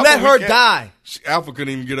back. Let her die. Alpha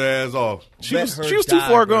couldn't even get her ass off. She was too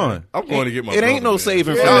far gone. I'm going to get my brother. It ain't no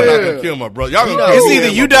saving from I'm that. not going to kill my brother. Y'all gonna it's either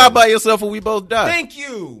you die by yourself or we both die. Thank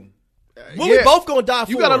you. Well, we both gonna die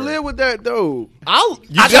for. You gotta live with that, though. I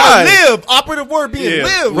gotta live. Operative word being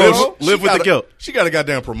live, bro. Live with the guilt. She got a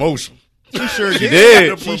goddamn promotion. She sure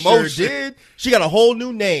did. She sure did. She got a whole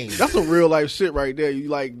new name. That's some real life shit right there. You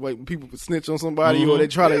like when people snitch on somebody or they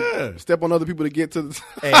try to step on other people to get to the.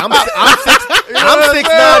 Hey, I'm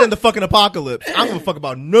 6'9" in the fucking apocalypse. I don't give a fuck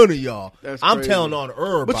about none of y'all. I'm telling on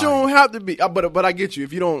everybody. But you don't have to be. But I get you.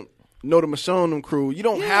 If you don't know the Michonne crew, you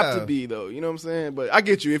don't have to be though. You know what I'm saying? But I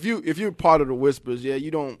get you. If you're part of the Whispers,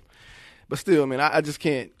 you don't. But still, man, I just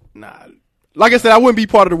can't. Nah. Like I said, I wouldn't be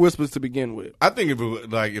part of the Whispers to begin with. I think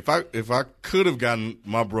if I could have gotten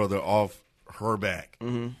my brother off her back,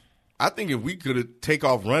 I think if we could take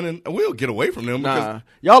off running, we'll get away from them. Because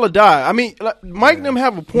y'all will die. I mean, Mike and them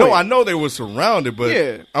have a point. No, I know they were surrounded,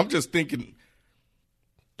 but I'm just thinking.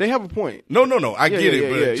 They have a point. No, I get it.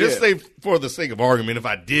 But just say for the sake of argument, if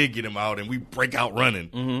I did get him out and we break out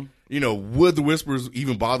running, would the Whispers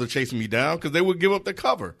even bother chasing me down? Because they would give up their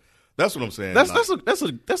cover. That's what I'm saying.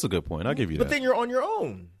 That's a good point. I'll give you that. But then you're on your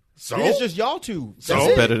own. So it's just y'all two. So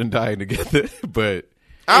it's better than dying together. But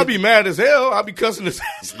I'll be mad as hell. I'll be cussing his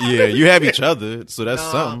ass. Yeah, you have each other, so that's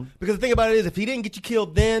something. Because the thing about it is, if he didn't get you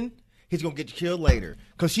killed then, he's gonna get you killed later.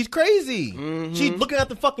 Because she's crazy. She's looking at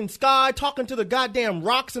the fucking sky, talking to the goddamn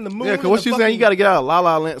rocks and the moon. Yeah, because what she's saying, you got to get out of La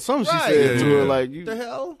La Land. Something she said to her, like, the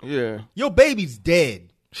hell? Yeah, your baby's dead.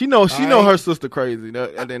 She knows her sister crazy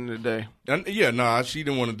at the end of the day. And she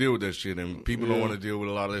didn't want to deal with that shit, and people don't want to deal with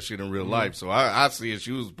a lot of that shit in real life. So I see it.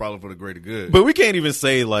 She was probably for the greater good. But we can't even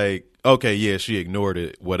say like, okay, yeah, she ignored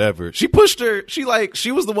it, whatever. She pushed her. She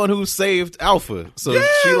was the one who saved Alpha. So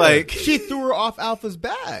she threw her off Alpha's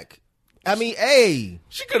back. I mean,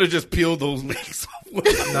 she could have just peeled those legs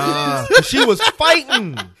off. Nah, she was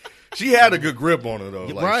fighting. She had a good grip on her though.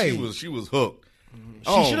 Like, right, she was hooked.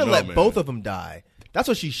 She should have let both of them die. That's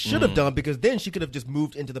what she should have done, because then she could have just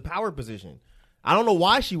moved into the power position. I don't know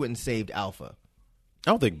why she wouldn't saved Alpha.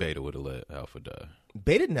 I don't think Beta would have let Alpha die.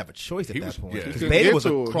 Beta didn't have a choice at that point. Because He Beta was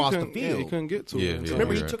across the field. Yeah, he couldn't get to her.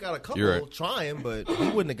 Remember, he took out a couple trying, but he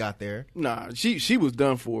wouldn't have got there. Nah, she was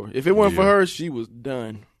done for. If it weren't for her, she was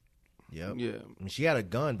done. Yep. Yeah. I mean, she had a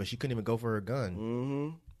gun, but she couldn't even go for her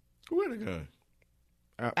gun. Who had a gun?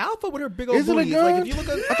 Alpha with her big old Is it a booty. gun? Like, if you look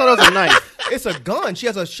at, I thought it was a knife. It's a gun. She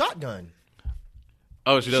has a shotgun.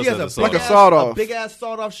 Oh, she does She has have a like a big-ass- sawed-off. a big-ass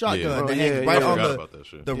sawed-off shotgun Oh, that yeah, hangs yeah. right I on forgot about that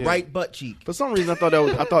shit. the right butt cheek. For some reason, I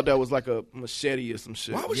thought that was like a machete or some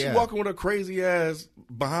shit. Why was Yeah. she walking with her crazy ass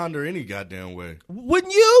behind her any goddamn way?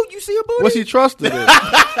 Wouldn't you? You see her booty? Well, she trusted it.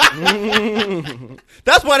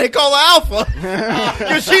 That's why they call her Alpha.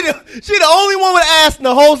 'Cause she the only one with ass in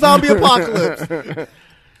the whole zombie apocalypse.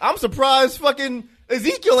 I'm surprised fucking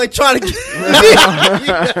Ezekiel ain't trying to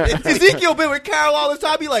get Ezekiel been with Carol all this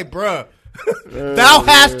time. Be like, bruh, thou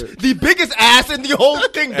hast the biggest ass in the whole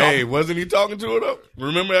kingdom. Hey, wasn't he talking to her though?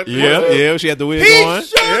 Remember that? Yeah, she had the wig he on.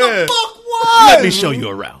 sure Yeah. the fuck was. Let me show you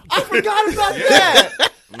around. I forgot about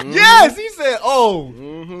that. Yes, he said, "Oh,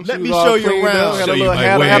 let She me was all show you cleaned up, around." Had a Show you little, my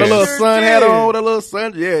had a little ways. sun hat on with a little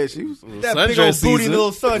sun. Yeah, she was. That big old Sundress booty season.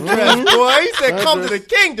 little sundress, boy. He said, "Come to the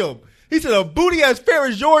kingdom." He said, "A booty as fair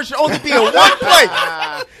as yours should only be in one place,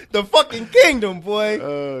 the fucking kingdom, boy."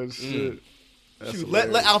 Oh shit. Shoot,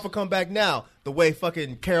 let Alpha come back now. The way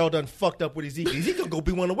fucking Carol done fucked up with Ezekiel. Ezekiel go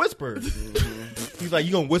be one of the whisperers. He's like,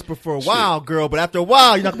 "You gonna whisper for a while, girl, but after a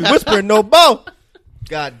while, you're not gonna be whispering no more."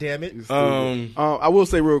 God damn it! I will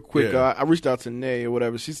say real quick. Yeah. I reached out to Nay or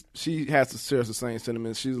whatever. She has to share the same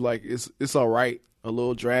sentiments. She's like, it's all right, a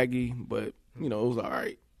little draggy, but it was all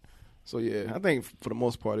right. So yeah, I think for the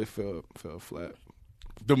most part it fell flat.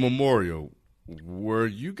 The memorial. Were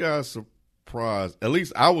you guys surprised? At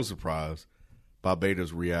least I was surprised by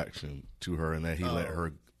Beta's reaction to her and that he let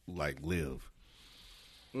her live.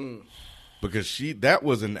 Because that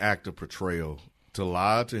was an act of betrayal to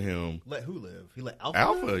lie to him. Let who live? He let Alpha.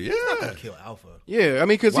 Alpha, live? yeah. He's not gonna kill Alpha. Yeah, I mean,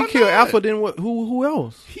 because he Why killed not? Alpha. Then what? Who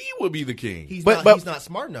else? He would be the king. He's But- not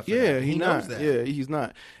smart enough. For Yeah, that. he knows not. that. Yeah, he's not.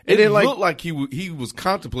 It And then looked like he was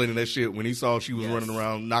contemplating that shit when he saw she was running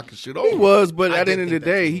around knocking shit over. he was, but I at the did end of the think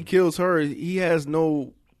that day, too. he kills her. He has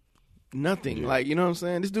nothing. Like, you know what I'm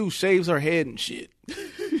saying? This dude shaves her head and shit.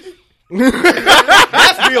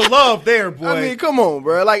 That's real love, there, boy. I mean, come on,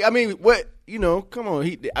 bro. Like, I mean, what? Come on.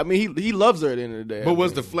 He loves her at the end of the day. But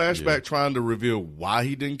was the flashback trying to reveal why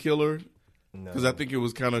he didn't kill her? Because I think it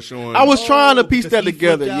was kind of showing. I was trying to piece because that he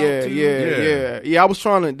together. flipped out too? Yeah. I was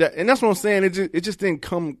trying to, and that's what I'm saying. It just didn't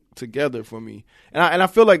come together for me, and I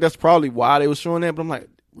feel like that's probably why they was showing that. But I'm like,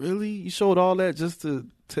 really? You showed all that just to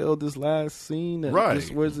tell this last scene? That Right.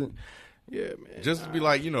 This wasn't. Yeah, man. just to be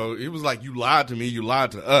like, it was like, you lied to me, you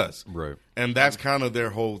lied to us. Right. And that's kind of their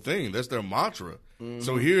whole thing. That's their mantra.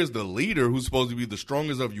 So here's the leader who's supposed to be the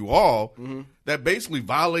strongest of you all that basically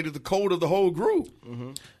violated the code of the whole group.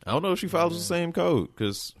 I don't know if she follows the same code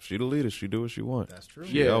because she the leader. She do what she want. That's true.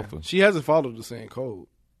 She Yeah, Alpha. she hasn't followed the same code.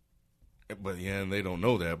 But yeah, and they don't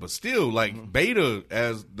know that. But still, like, Beta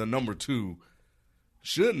as the number 2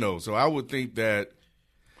 should know. So I would think that.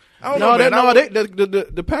 I don't know, man.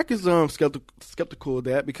 The pack is skeptical of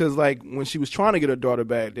that because like when she was trying to get her daughter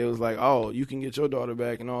back, they was like, "Oh, you can get your daughter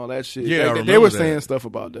back" and all that shit. Yeah, I they remember were that. saying stuff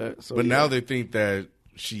about that. So, But yeah. now they think that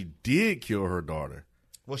she did kill her daughter.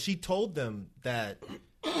 Well, she told them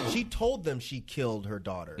she killed her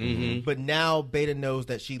daughter. Mm-hmm. But now Beta knows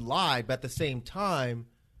that she lied. But at the same time,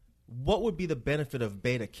 what would be the benefit of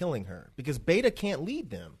Beta killing her? Because Beta can't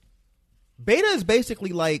lead them. Beta is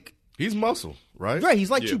basically like, He's muscle, right? right, he's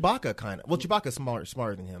like Chewbacca kind of. Well, Chewbacca's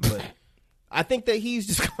smarter than him, but I think that he's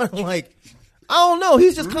just kind of like, I don't know,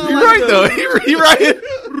 he's just kind of like Right though. He right.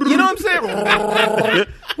 You know what I'm saying?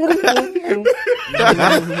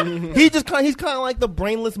 he's kind of like the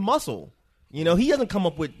brainless muscle. He doesn't come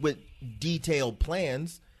up with detailed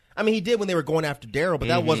plans. I mean, he did when they were going after Daryl, but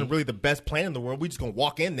that wasn't really the best plan in the world. We just gonna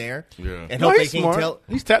walk in there and No, hope they he's can't smart. tell.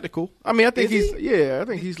 He's tactical. I mean, I think Is I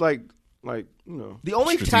think he's like The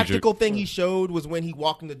only Strategic. tactical thing he showed was when he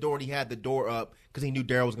walked in the door and he had the door up because he knew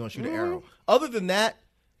Daryl was going to shoot an arrow. Other than that,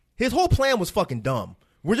 his whole plan was fucking dumb.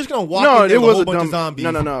 We're just going to walk in there with a whole bunch of zombies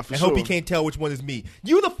for and hope he sure. can't tell which one is me.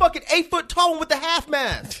 You the fucking 8-foot tall one with the half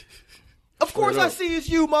mask. Of course I see it's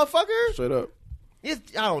you, motherfucker. Straight up. I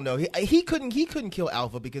don't know. He couldn't kill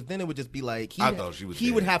Alpha because then it would just be like I thought she was he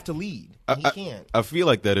dead. would have to lead. And he can't. I feel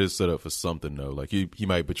like that is set up for something though. Like he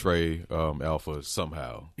might betray Alpha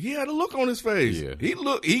somehow. He had a look on his face. Yeah. He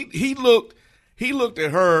looked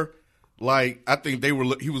at her like, I think he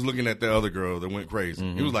was looking at the other girl that went crazy.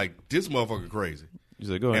 He was like, this motherfucker crazy. He's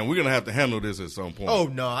like, go ahead. And we're going to have to handle this at some point. Oh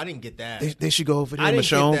no, I didn't get that. They should go over I there, didn't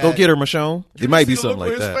get Michonne. that. Go get her, Michonne. It might be See the something look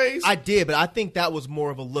like on his that. face? I did, but I think that was more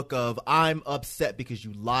of a look of I'm upset because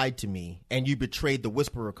you lied to me and you betrayed the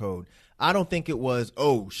Whisperer Code. I don't think it was,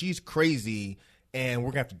 oh, she's crazy and we're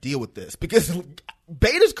gonna have to deal with this because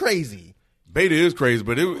Beta's crazy. Beta is crazy,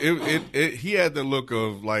 but he had the look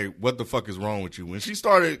of like, what the fuck is wrong with you? When she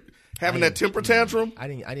started having that temper tantrum, I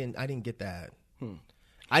didn't get that.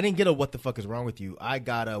 I didn't get a what the fuck is wrong with you. I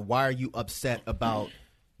got a why are you upset about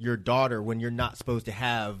your daughter when you're not supposed to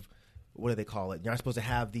have, what do they call it? You're not supposed to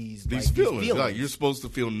have these feelings. Like, you're supposed to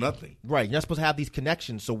feel nothing. Right. You're not supposed to have these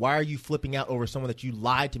connections. So why are you flipping out over someone that you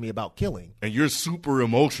lied to me about killing? And you're super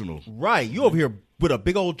emotional. Right. You over here with a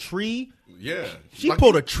big old tree. Yeah. She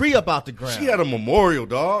pulled a tree up out the ground. She had a memorial,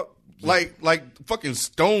 dog. Like fucking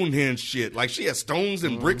Stonehenge shit. Like, she had stones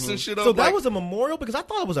and bricks and shit up. So that was a memorial? Because I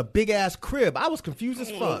thought it was a big-ass crib. I was confused as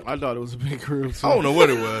fuck. I thought it was a big crib, too. I don't know what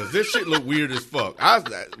it was. This shit looked weird as fuck.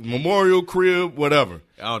 Memorial crib, whatever.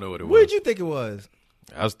 I don't know what it was. What did you think it was?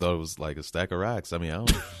 I just thought it was like a stack of rocks. I mean, I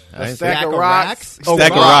don't. A stack of rocks.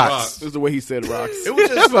 Stack of rocks. This is the way he said rocks. It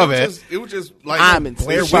was just like almonds.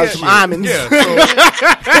 Blair Witch shit. Almonds. Yeah,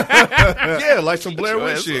 yeah, like some Blair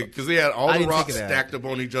Witch shit. Because they had all the rocks stacked up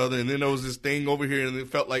on each other, and then there was this thing over here, and it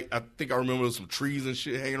felt like, I think I remember there was some trees and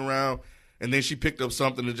shit hanging around, and then she picked up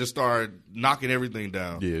something and just started knocking everything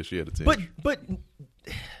down. Yeah, she had a tinge. But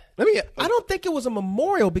I don't think it was a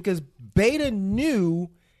memorial because Beta knew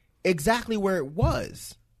exactly where it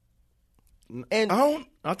was. And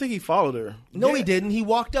I think he followed her. No, he didn't. He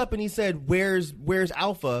walked up and he said, "Where's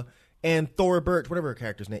Alpha?" And Thora Birch, whatever her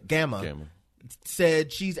character's name, Gamma,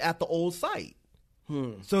 said she's at the old site.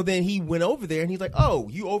 So then he went over there and he's like, "Oh,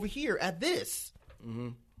 you over here at this?" Mm-hmm.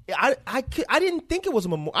 I didn't think it was a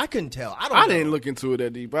memorial. I couldn't tell. I didn't look into it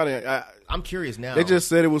that deep. I'm curious now. They just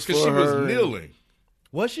said it was for she her. was kneeling.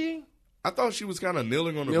 Was she? I thought she was kind of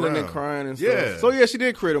kneeling on the ground. Kneeling and crying and stuff. Yeah. So, she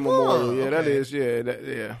did create a memorial. Yeah, okay. that is.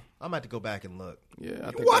 Yeah. I'm about to go back and look. Yeah,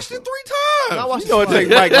 I think watched it 3 times. I watched it take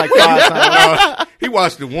Mike like 5 times. He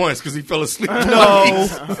watched it once because he fell asleep twice.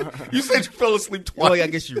 No. You said you fell asleep twice. Oh, yeah, I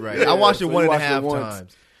guess you're right. I watched it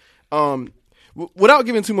 1.5 times. Without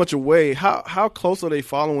giving too much away, how close are they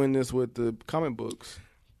following this with the comic books?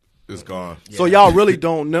 It's gone. Yeah. So y'all really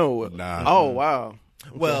don't know? Nah. Oh, wow.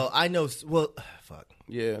 Okay. Well, I know. Well, fuck.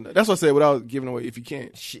 Yeah, that's what I said. Without giving away, if you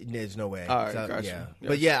can't, there's no way. All right, gotcha. Yeah.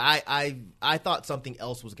 But yeah, I thought something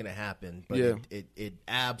else was going to happen, but it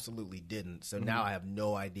absolutely didn't. So now I have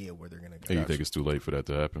no idea where they're going to go. Hey, you think it's too late for that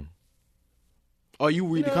to happen? Oh, you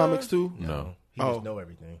read the comics too? No. He just know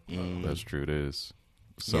everything. That's true. It is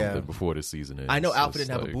something before the season ends. I know Alpha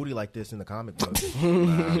didn't have a booty like this in the comic book.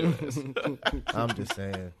 I'm just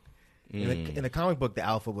saying. In the comic book, the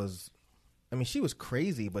Alpha was, she was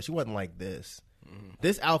crazy, but she wasn't like this.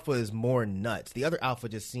 This Alpha is more nuts. The other Alpha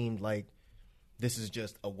just seemed like this is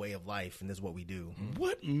just a way of life and this is what we do.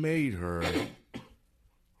 What made her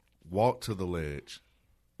walk to the ledge?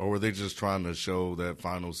 Or were they just trying to show that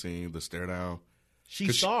final scene, the stare down?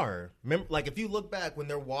 She saw her. Remember, like if you look back when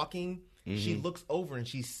they're walking, she looks over and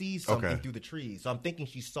she sees something through the trees. So I'm thinking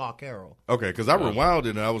she saw Carol. Okay, because I rewound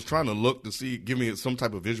it and I was trying to look to see, give me some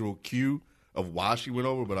type of visual cue of why she went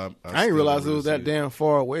over, but I didn't realize it was that damn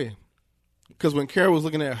far away. Because when Carol was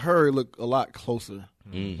looking at her, it looked a lot closer.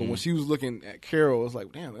 Mm-hmm. But when she was looking at Carol, it was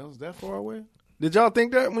like, damn, that was that far away? Did y'all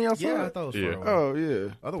think that when y'all saw it? Yeah, I thought it was far away. Oh,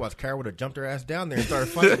 yeah. Otherwise, Carol would have jumped her ass down there and started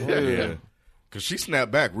fighting. Yeah. Because she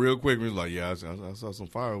snapped back real quick and was like, yeah, I saw some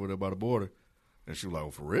fire over there by the border. And she was like,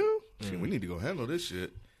 oh, for real? Shit, we need to go handle this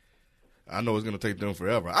shit. I know it's going to take them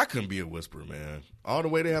forever. I couldn't be a whisperer, man. All the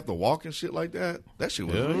way they have to walk and shit like that, that shit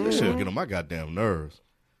was get on my goddamn nerves.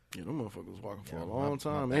 Yeah, them motherfuckers was walking for a long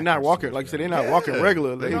time. They not walking, like you said, they not walking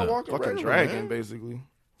regular. They not walking fucking regular, dragging, basically.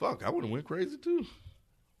 Fuck, I would have went crazy too.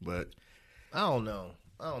 But I don't know.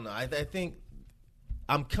 I think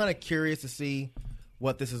I'm kind of curious to see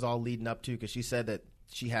what this is all leading up to because she said that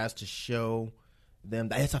she has to show them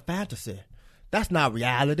that it's a fantasy. That's not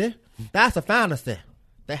reality. That's a fantasy.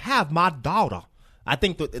 They have my daughter. I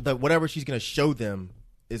think that whatever she's going to show them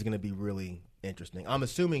is going to be really interesting. I'm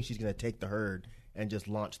assuming she's going to take the herd and just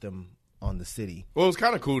launch them on the city. Well, it's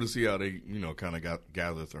kind of cool to see how they, kind of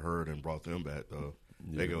gathered the herd and brought them back, though.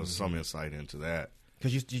 They gave us some insight into that.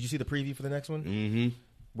 Because did you see the preview for the next one? Mm-hmm.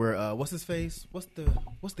 Where what's his face? What's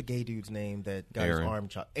the gay dude's name that got his arm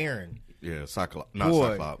chopped? Aaron. Yeah, Cyclops.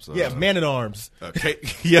 Yeah, Man at Arms.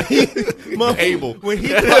 Yeah, Abel. When he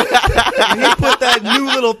put that new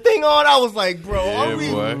little thing on, I was like, bro,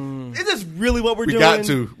 is this really what we're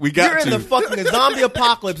doing? We got You're in the fucking zombie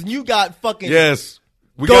apocalypse, and you got fucking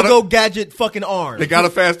go gadget fucking arms. They got a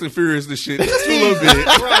Fast and Furious this shit just a little bit,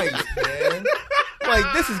 right, man?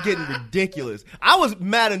 Like, this is getting ridiculous. I was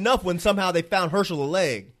mad enough when somehow they found Herschel a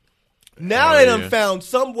leg. Now they done found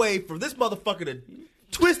some way for this motherfucker to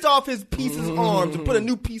twist off his piece's arms and put a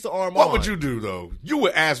new piece of arm on. What would you do, though? You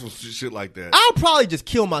would ask for shit like that. I'll probably just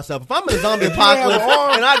kill myself. If I'm in a zombie apocalypse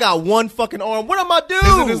and I got one fucking arm, what am I doing?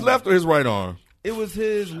 Is it his left or his right arm? It was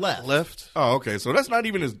his left. Oh, okay. So that's not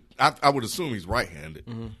even his... I would assume he's right-handed.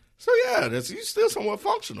 Mm-hmm. So yeah, he's still somewhat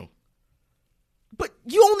functional. But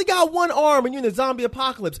you only got one arm and you're in the zombie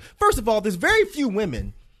apocalypse. First of all, there's very few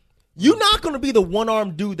women. You're not going to be the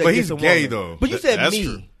one-armed dude that But gets he's a gay, woman. though. But you said That's me.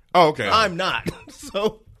 true. Oh, okay. I'm not.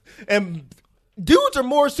 So, and dudes are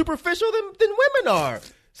more superficial than women are.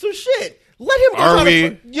 So shit. Let him go. Are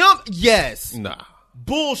we? Yes. Nah.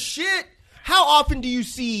 Bullshit. How often do you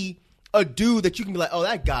see a dude that you can be like, oh,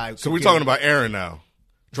 that guy? So we're talking about Aaron now,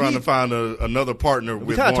 trying to find another partner We're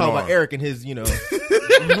with kind one of talking arm. about Eric and his,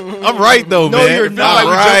 I'm right though, No, man. you're It feels not. like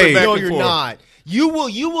we're jumping back No, and you're forth. not.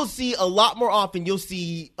 You will see a lot more often. You'll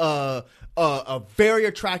see a very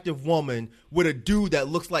attractive woman with a dude that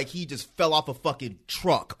looks like he just fell off a fucking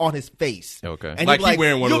truck on his face. Okay. And Like you'll be he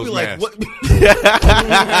wearing one of you'll those be what?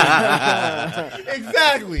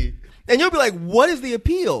 Exactly. And you'll be like, what is the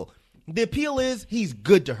appeal? The appeal is he's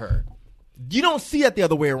good to her. You don't see it the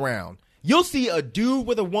other way around. You'll see a dude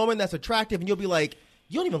with a woman that's attractive, and you'll be like,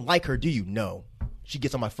 you don't even like her, do you? No. She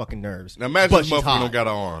gets on my fucking nerves. Now imagine But this she's motherfucker hot. don't got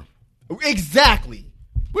an arm. Exactly.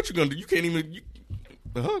 What you gonna do? You can't even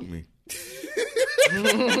hug me.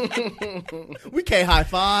 We can't high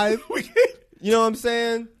five. You know what I'm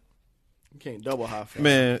saying? You can't double high five.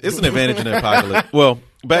 Man, it's an advantage in the apocalypse. Well,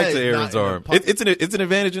 back That to is Aaron's not an arm. apoc- It's an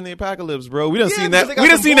advantage in the apocalypse, bro. We done Yeah, seen because that. they got We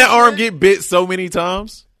done some seen that arm bullshit. get bit so many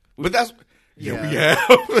times. But that's we Yeah.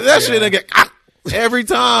 have. That shit done get every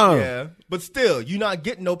time. Yeah. But still, you're not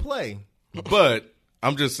getting no play. But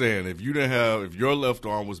I'm just saying, if your left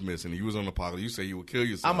arm was missing, and you was on the apocalypse, you say you would kill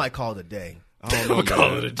yourself. I might call it a day. I don't know.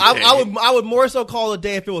 Call it a day. I would more so call it a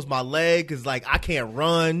day if it was my leg, because like I can't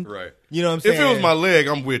run. Right. You know what I'm saying? If it was my leg,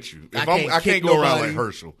 I'm with you. If I can't kick go around nobody. like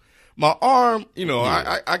Herschel. My arm,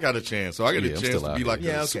 I got a chance. So I got Yeah, a I'm chance still to out be here. like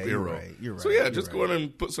Yeah, a okay, superhero. you're right, So yeah, you're just right. go ahead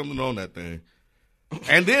and put something on that thing.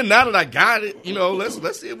 And then now that I got it,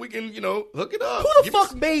 let's see if we can, hook it up. Who the Give me fuck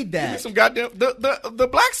some- made Give me that? some goddamn the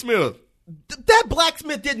blacksmith. That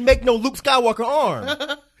blacksmith didn't make no Luke Skywalker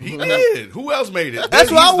arm. He did. Who else made it? That's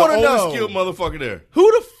what I wanna He's the know. only skilled motherfucker there.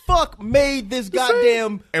 Who the fuck made this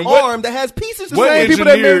goddamn And what- arm that has pieces? what Same in it? people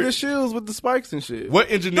that engineer- made the shoes with the spikes and shit. What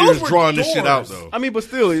engineer Those is were drawing this shit out doors. though? I mean, but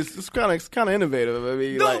still, it's kind of innovative. I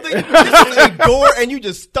mean, No, like, this is a door, and you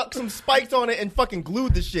just stuck some spikes on it and fucking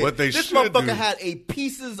glued the shit. What they this should motherfucker do- had a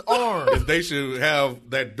pieces arm. If they should have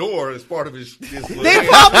that door as part of his little They hand,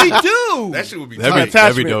 probably do. that shit would be That'd tight. be-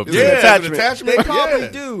 that'd be dope. It's Yeah, an it's an attachment. attachment. They probably Yeah.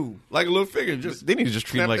 do. Like a little figure. Just They need to just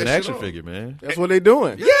treat him snap like an that shit action on. figure, man. that's what they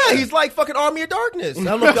doing. Yeah, he's like fucking Army of Darkness. I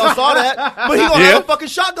don't know if y'all saw that, but he gonna have a fucking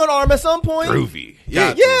shotgun arm at some point. Groovy.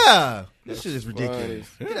 Got Yeah. This shit is ridiculous.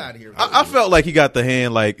 Get out of here. I felt like he got the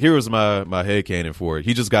hand. Like, here was my headcanon for it.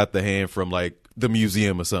 He just got the hand from like the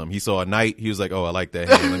museum or something. He saw a knight. He was like, "Oh, I like that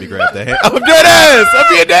hand. Let me grab that hand." I'm dead ass. I'm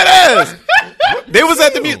being dead ass. They was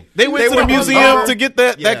at the They went to were the museum hungover. to get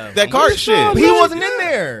that Yeah. that cart shit. He wasn't in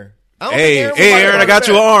there. I don't Hey, think hey, was Aaron, I like got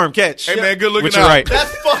you an arm. Catch. Hey, man, good looking With your out. right.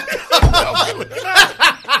 That's fucked up.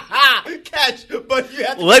 Catch, but you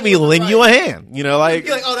have to Let me lend you a hand. You know, like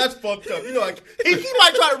You're like, oh, that's fucked up. You know, like he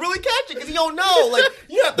might try to really catch it because he don't know. Like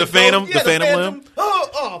you have to The Phantom- go, yeah, the Phantom limb?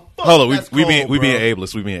 Oh, fuck. hold on. That's We being cold, bro.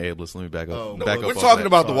 ableist. We being ableist. Let me back up. Oh, back up. We're off talking that.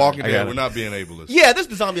 about The Walking I Dead. got We're it. not being ableist. Yeah, this is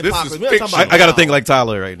the zombie This apocalypse. is We're not talking fiction. about I got to now. think like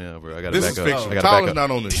Tyler right now, bro. I got to This back is up. fiction. I got to Tyler's back up.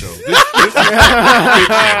 not on the show.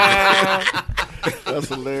 That's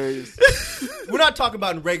hilarious. We're not talking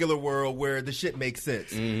about in regular world where the shit makes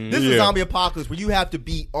sense. Mm-hmm. This is zombie apocalypse where you have to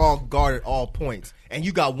be on guard at all points, and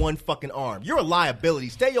you got one fucking arm. You're a liability.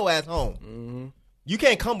 Stay your ass home. Mm-hmm. You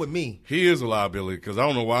can't come with me. He is a liability because I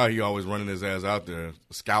don't know why he always running his ass out there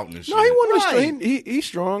scouting and shit. No, he wasn't Right. strong. He's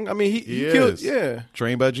strong. I mean, he He killed. is. Yeah,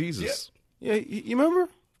 Trained by Jesus. yeah. You remember?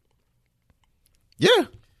 Yeah.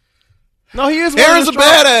 No, he is. Aaron's a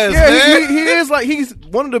badass, Yeah, man. he is like he's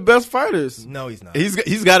one of the best fighters. No, he's not.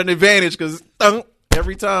 He's got an advantage because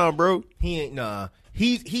every time, bro. He ain't. Nah.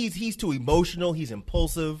 He's too emotional. He's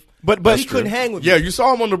impulsive. But he couldn't hang with Yeah, me. you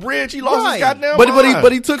saw him on the bridge. He lost Right. his goddamn but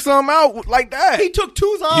mind. he took something out like that. He took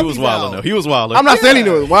two zombies. He was wilding out. though. He was wilding. I'm not saying he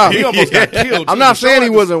was wild. He almost got killed. I'm too. not saying he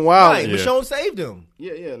Michonne- wasn't wild. Right, Yeah. Michonne saved him.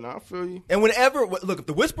 Yeah. No, I feel you. And whenever look, if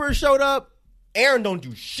the Whisperer showed up, Aaron don't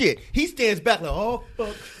do shit. He stands back like, oh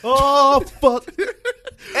fuck,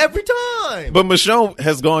 every time. But Michonne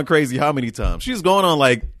has gone crazy how many times? She's gone on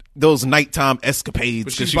like those nighttime escapades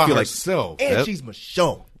But because she's she by feel like herself. and Yep. she's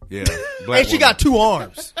Michonne, Yeah, and she got two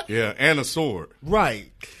arms. Yeah, and a sword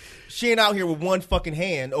Right. She ain't out here with one fucking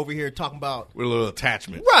hand over here talking about. with a little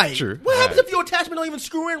attachment. Right. Sure. What happens if your attachment don't even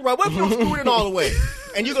screw in right? What if you don't screw it in all the way?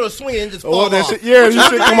 And you're going to swing it and just fall Oh, that off? shit. Yeah, you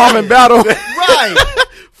should come on in battle, Right.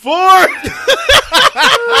 4.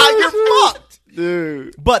 You're fucked.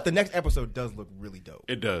 dude. But the next episode does look really dope.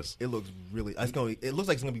 It does. It looks really. It looks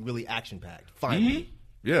like it's going to be really action packed. Finally.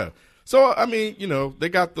 Yeah. So, I mean, they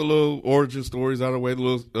got the little origin stories out of the way, the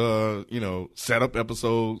little, setup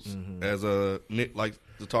episodes, as Nick likes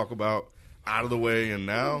to talk about, out of the way, and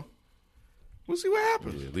now we'll see what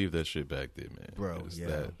happens. Yeah, leave that shit back there, man. Bro,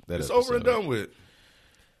 yeah. It's over and done with.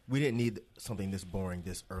 We didn't need something this boring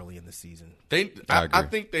this early in the season. I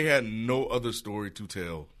think they had no other story to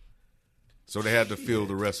tell. So they had to fill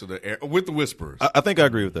the rest of the air with the whispers. I think I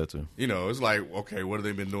agree with that, too. It's like, okay, what have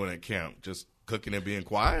they been doing at camp? Just cooking and being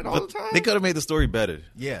quiet all the time? They could have made the story better.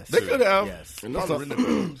 Yes. They could have. Yes. And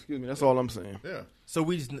excuse me, that's all I'm saying. Yeah. So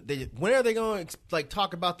when are they going to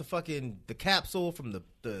talk about the capsule from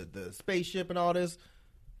the spaceship and all this?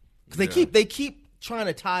 Because they keep trying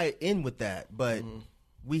to tie it in with that, but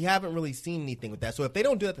we haven't really seen anything with that. So if they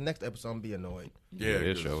don't do that the next episode, I'm gonna be annoyed. Yeah,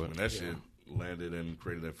 they'll show it. When that shit landed and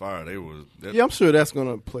created that fire, I'm sure that's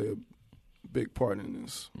gonna play a big part in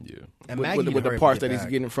this. Yeah. And with the parts that he's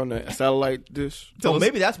getting from the satellite dish. So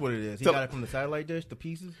maybe that's what it is. He got it from the satellite dish, the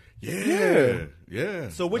pieces. Yeah.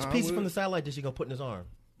 So which pieces from the satellite dish he gonna put in his arm?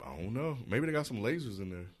 I don't know. Maybe they got some lasers in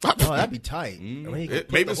there. Oh, that'd be tight. I mean,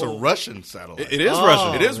 Maybe it's a Russian satellite. It is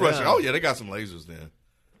Russian. It is Russian. Oh yeah, they got some lasers then.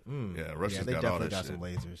 Yeah, Russia's they got all definitely that got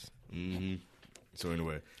shit. some lasers. Mm-hmm. So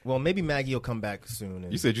anyway, well, maybe Maggie will come back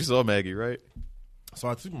soon. You said you saw Maggie, right?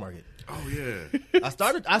 Saw at the supermarket. Oh yeah. I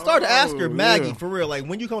started to ask her, Maggie, for real, like,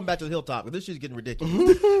 when you coming back to the hilltop? This shit's getting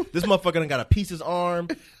ridiculous. This motherfucker done got a piece of his arm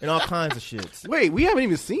and all kinds of shits. Wait, we haven't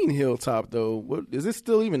even seen Hilltop though. What is it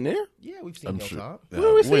still even there? Yeah, we've seen Hilltop. When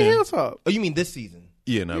have we seen Hilltop? Oh, you mean this season?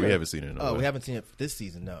 Yeah, no, we haven't seen it in a while. Oh, we haven't seen it this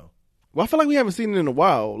season, no. Well, I feel like we haven't seen it in a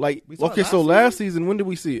while. Like, We saw it okay, so last season, when did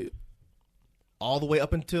we see it? All the way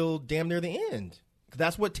up until damn near the end. 'Cause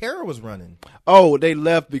that's what Tara was running. Oh, they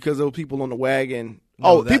left because there were people on the wagon.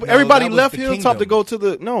 No, Everybody that was left the Hilltop to Kingdom. go to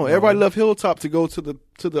the everybody left Hilltop to go to the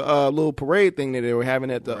little parade thing that they were having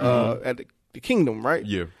at the Kingdom, right?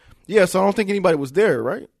 Yeah. Yeah, so I don't think anybody was there,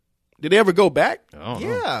 right? Did they ever go back? I don't know.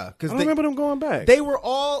 Yeah, I because don't remember them going back. they were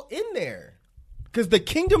all in there. Because the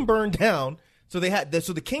Kingdom burned down, so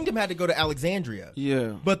so the Kingdom had to go to Alexandria.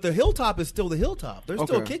 Yeah. But the Hilltop is still the Hilltop. They're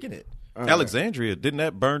still Okay. kicking it. Alexandria, didn't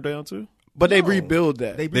that burn down too? But they No. rebuild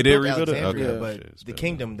that. They did rebuilt rebuild it? Alexandria, Okay. but Shit, it's the been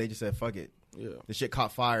Kingdom, they just said, fuck it. Yeah. The shit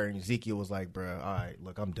caught fire, and Ezekiel was like, bruh, all right,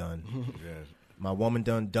 look, I'm done. Yeah. My woman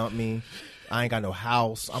done dumped me. I ain't got no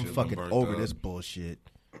house. I'm Shit fucking done burnt over up. this bullshit.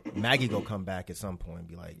 Maggie gonna come back at some point and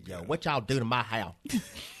be like, yo, what y'all do to my house?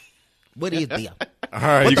 What is this? All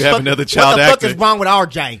right, you What can the have fuck- another child What the fuck actor. is wrong with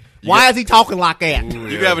RJ? Why is he talking like that? Ooh,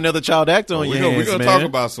 You can have another child actor on your We're hands, gonna man. talk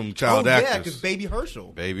about some child yeah, actors. because Baby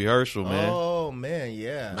Herschel. Baby Herschel, man. Oh man,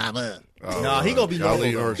 yeah. Mama. Nah, he gonna be Y'all normal.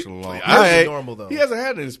 leave though. Herschel alone. Herschel's Alright. normal though. He hasn't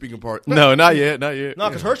had any speaking part. No, not yet, not yet. No,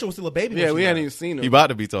 because Herschel was still a baby. when Yeah, she we hadn't died. even seen He them. about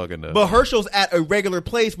to be talking though. But Herschel's at a regular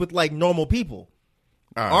place with like normal people.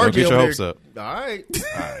 All right. Don't get your over hopes there- up. All right.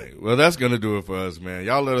 All right. Well, that's going to do it for us, man.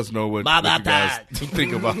 Y'all let us know what you guys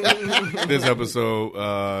think about this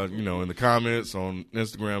episode, in the comments on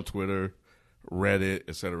Instagram, Twitter, Reddit,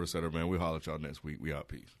 et cetera, man. We'll holler at y'all next week. We out.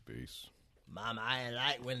 Peace. Mama, I ain't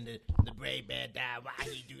like when the brave man died. Why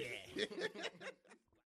he do that?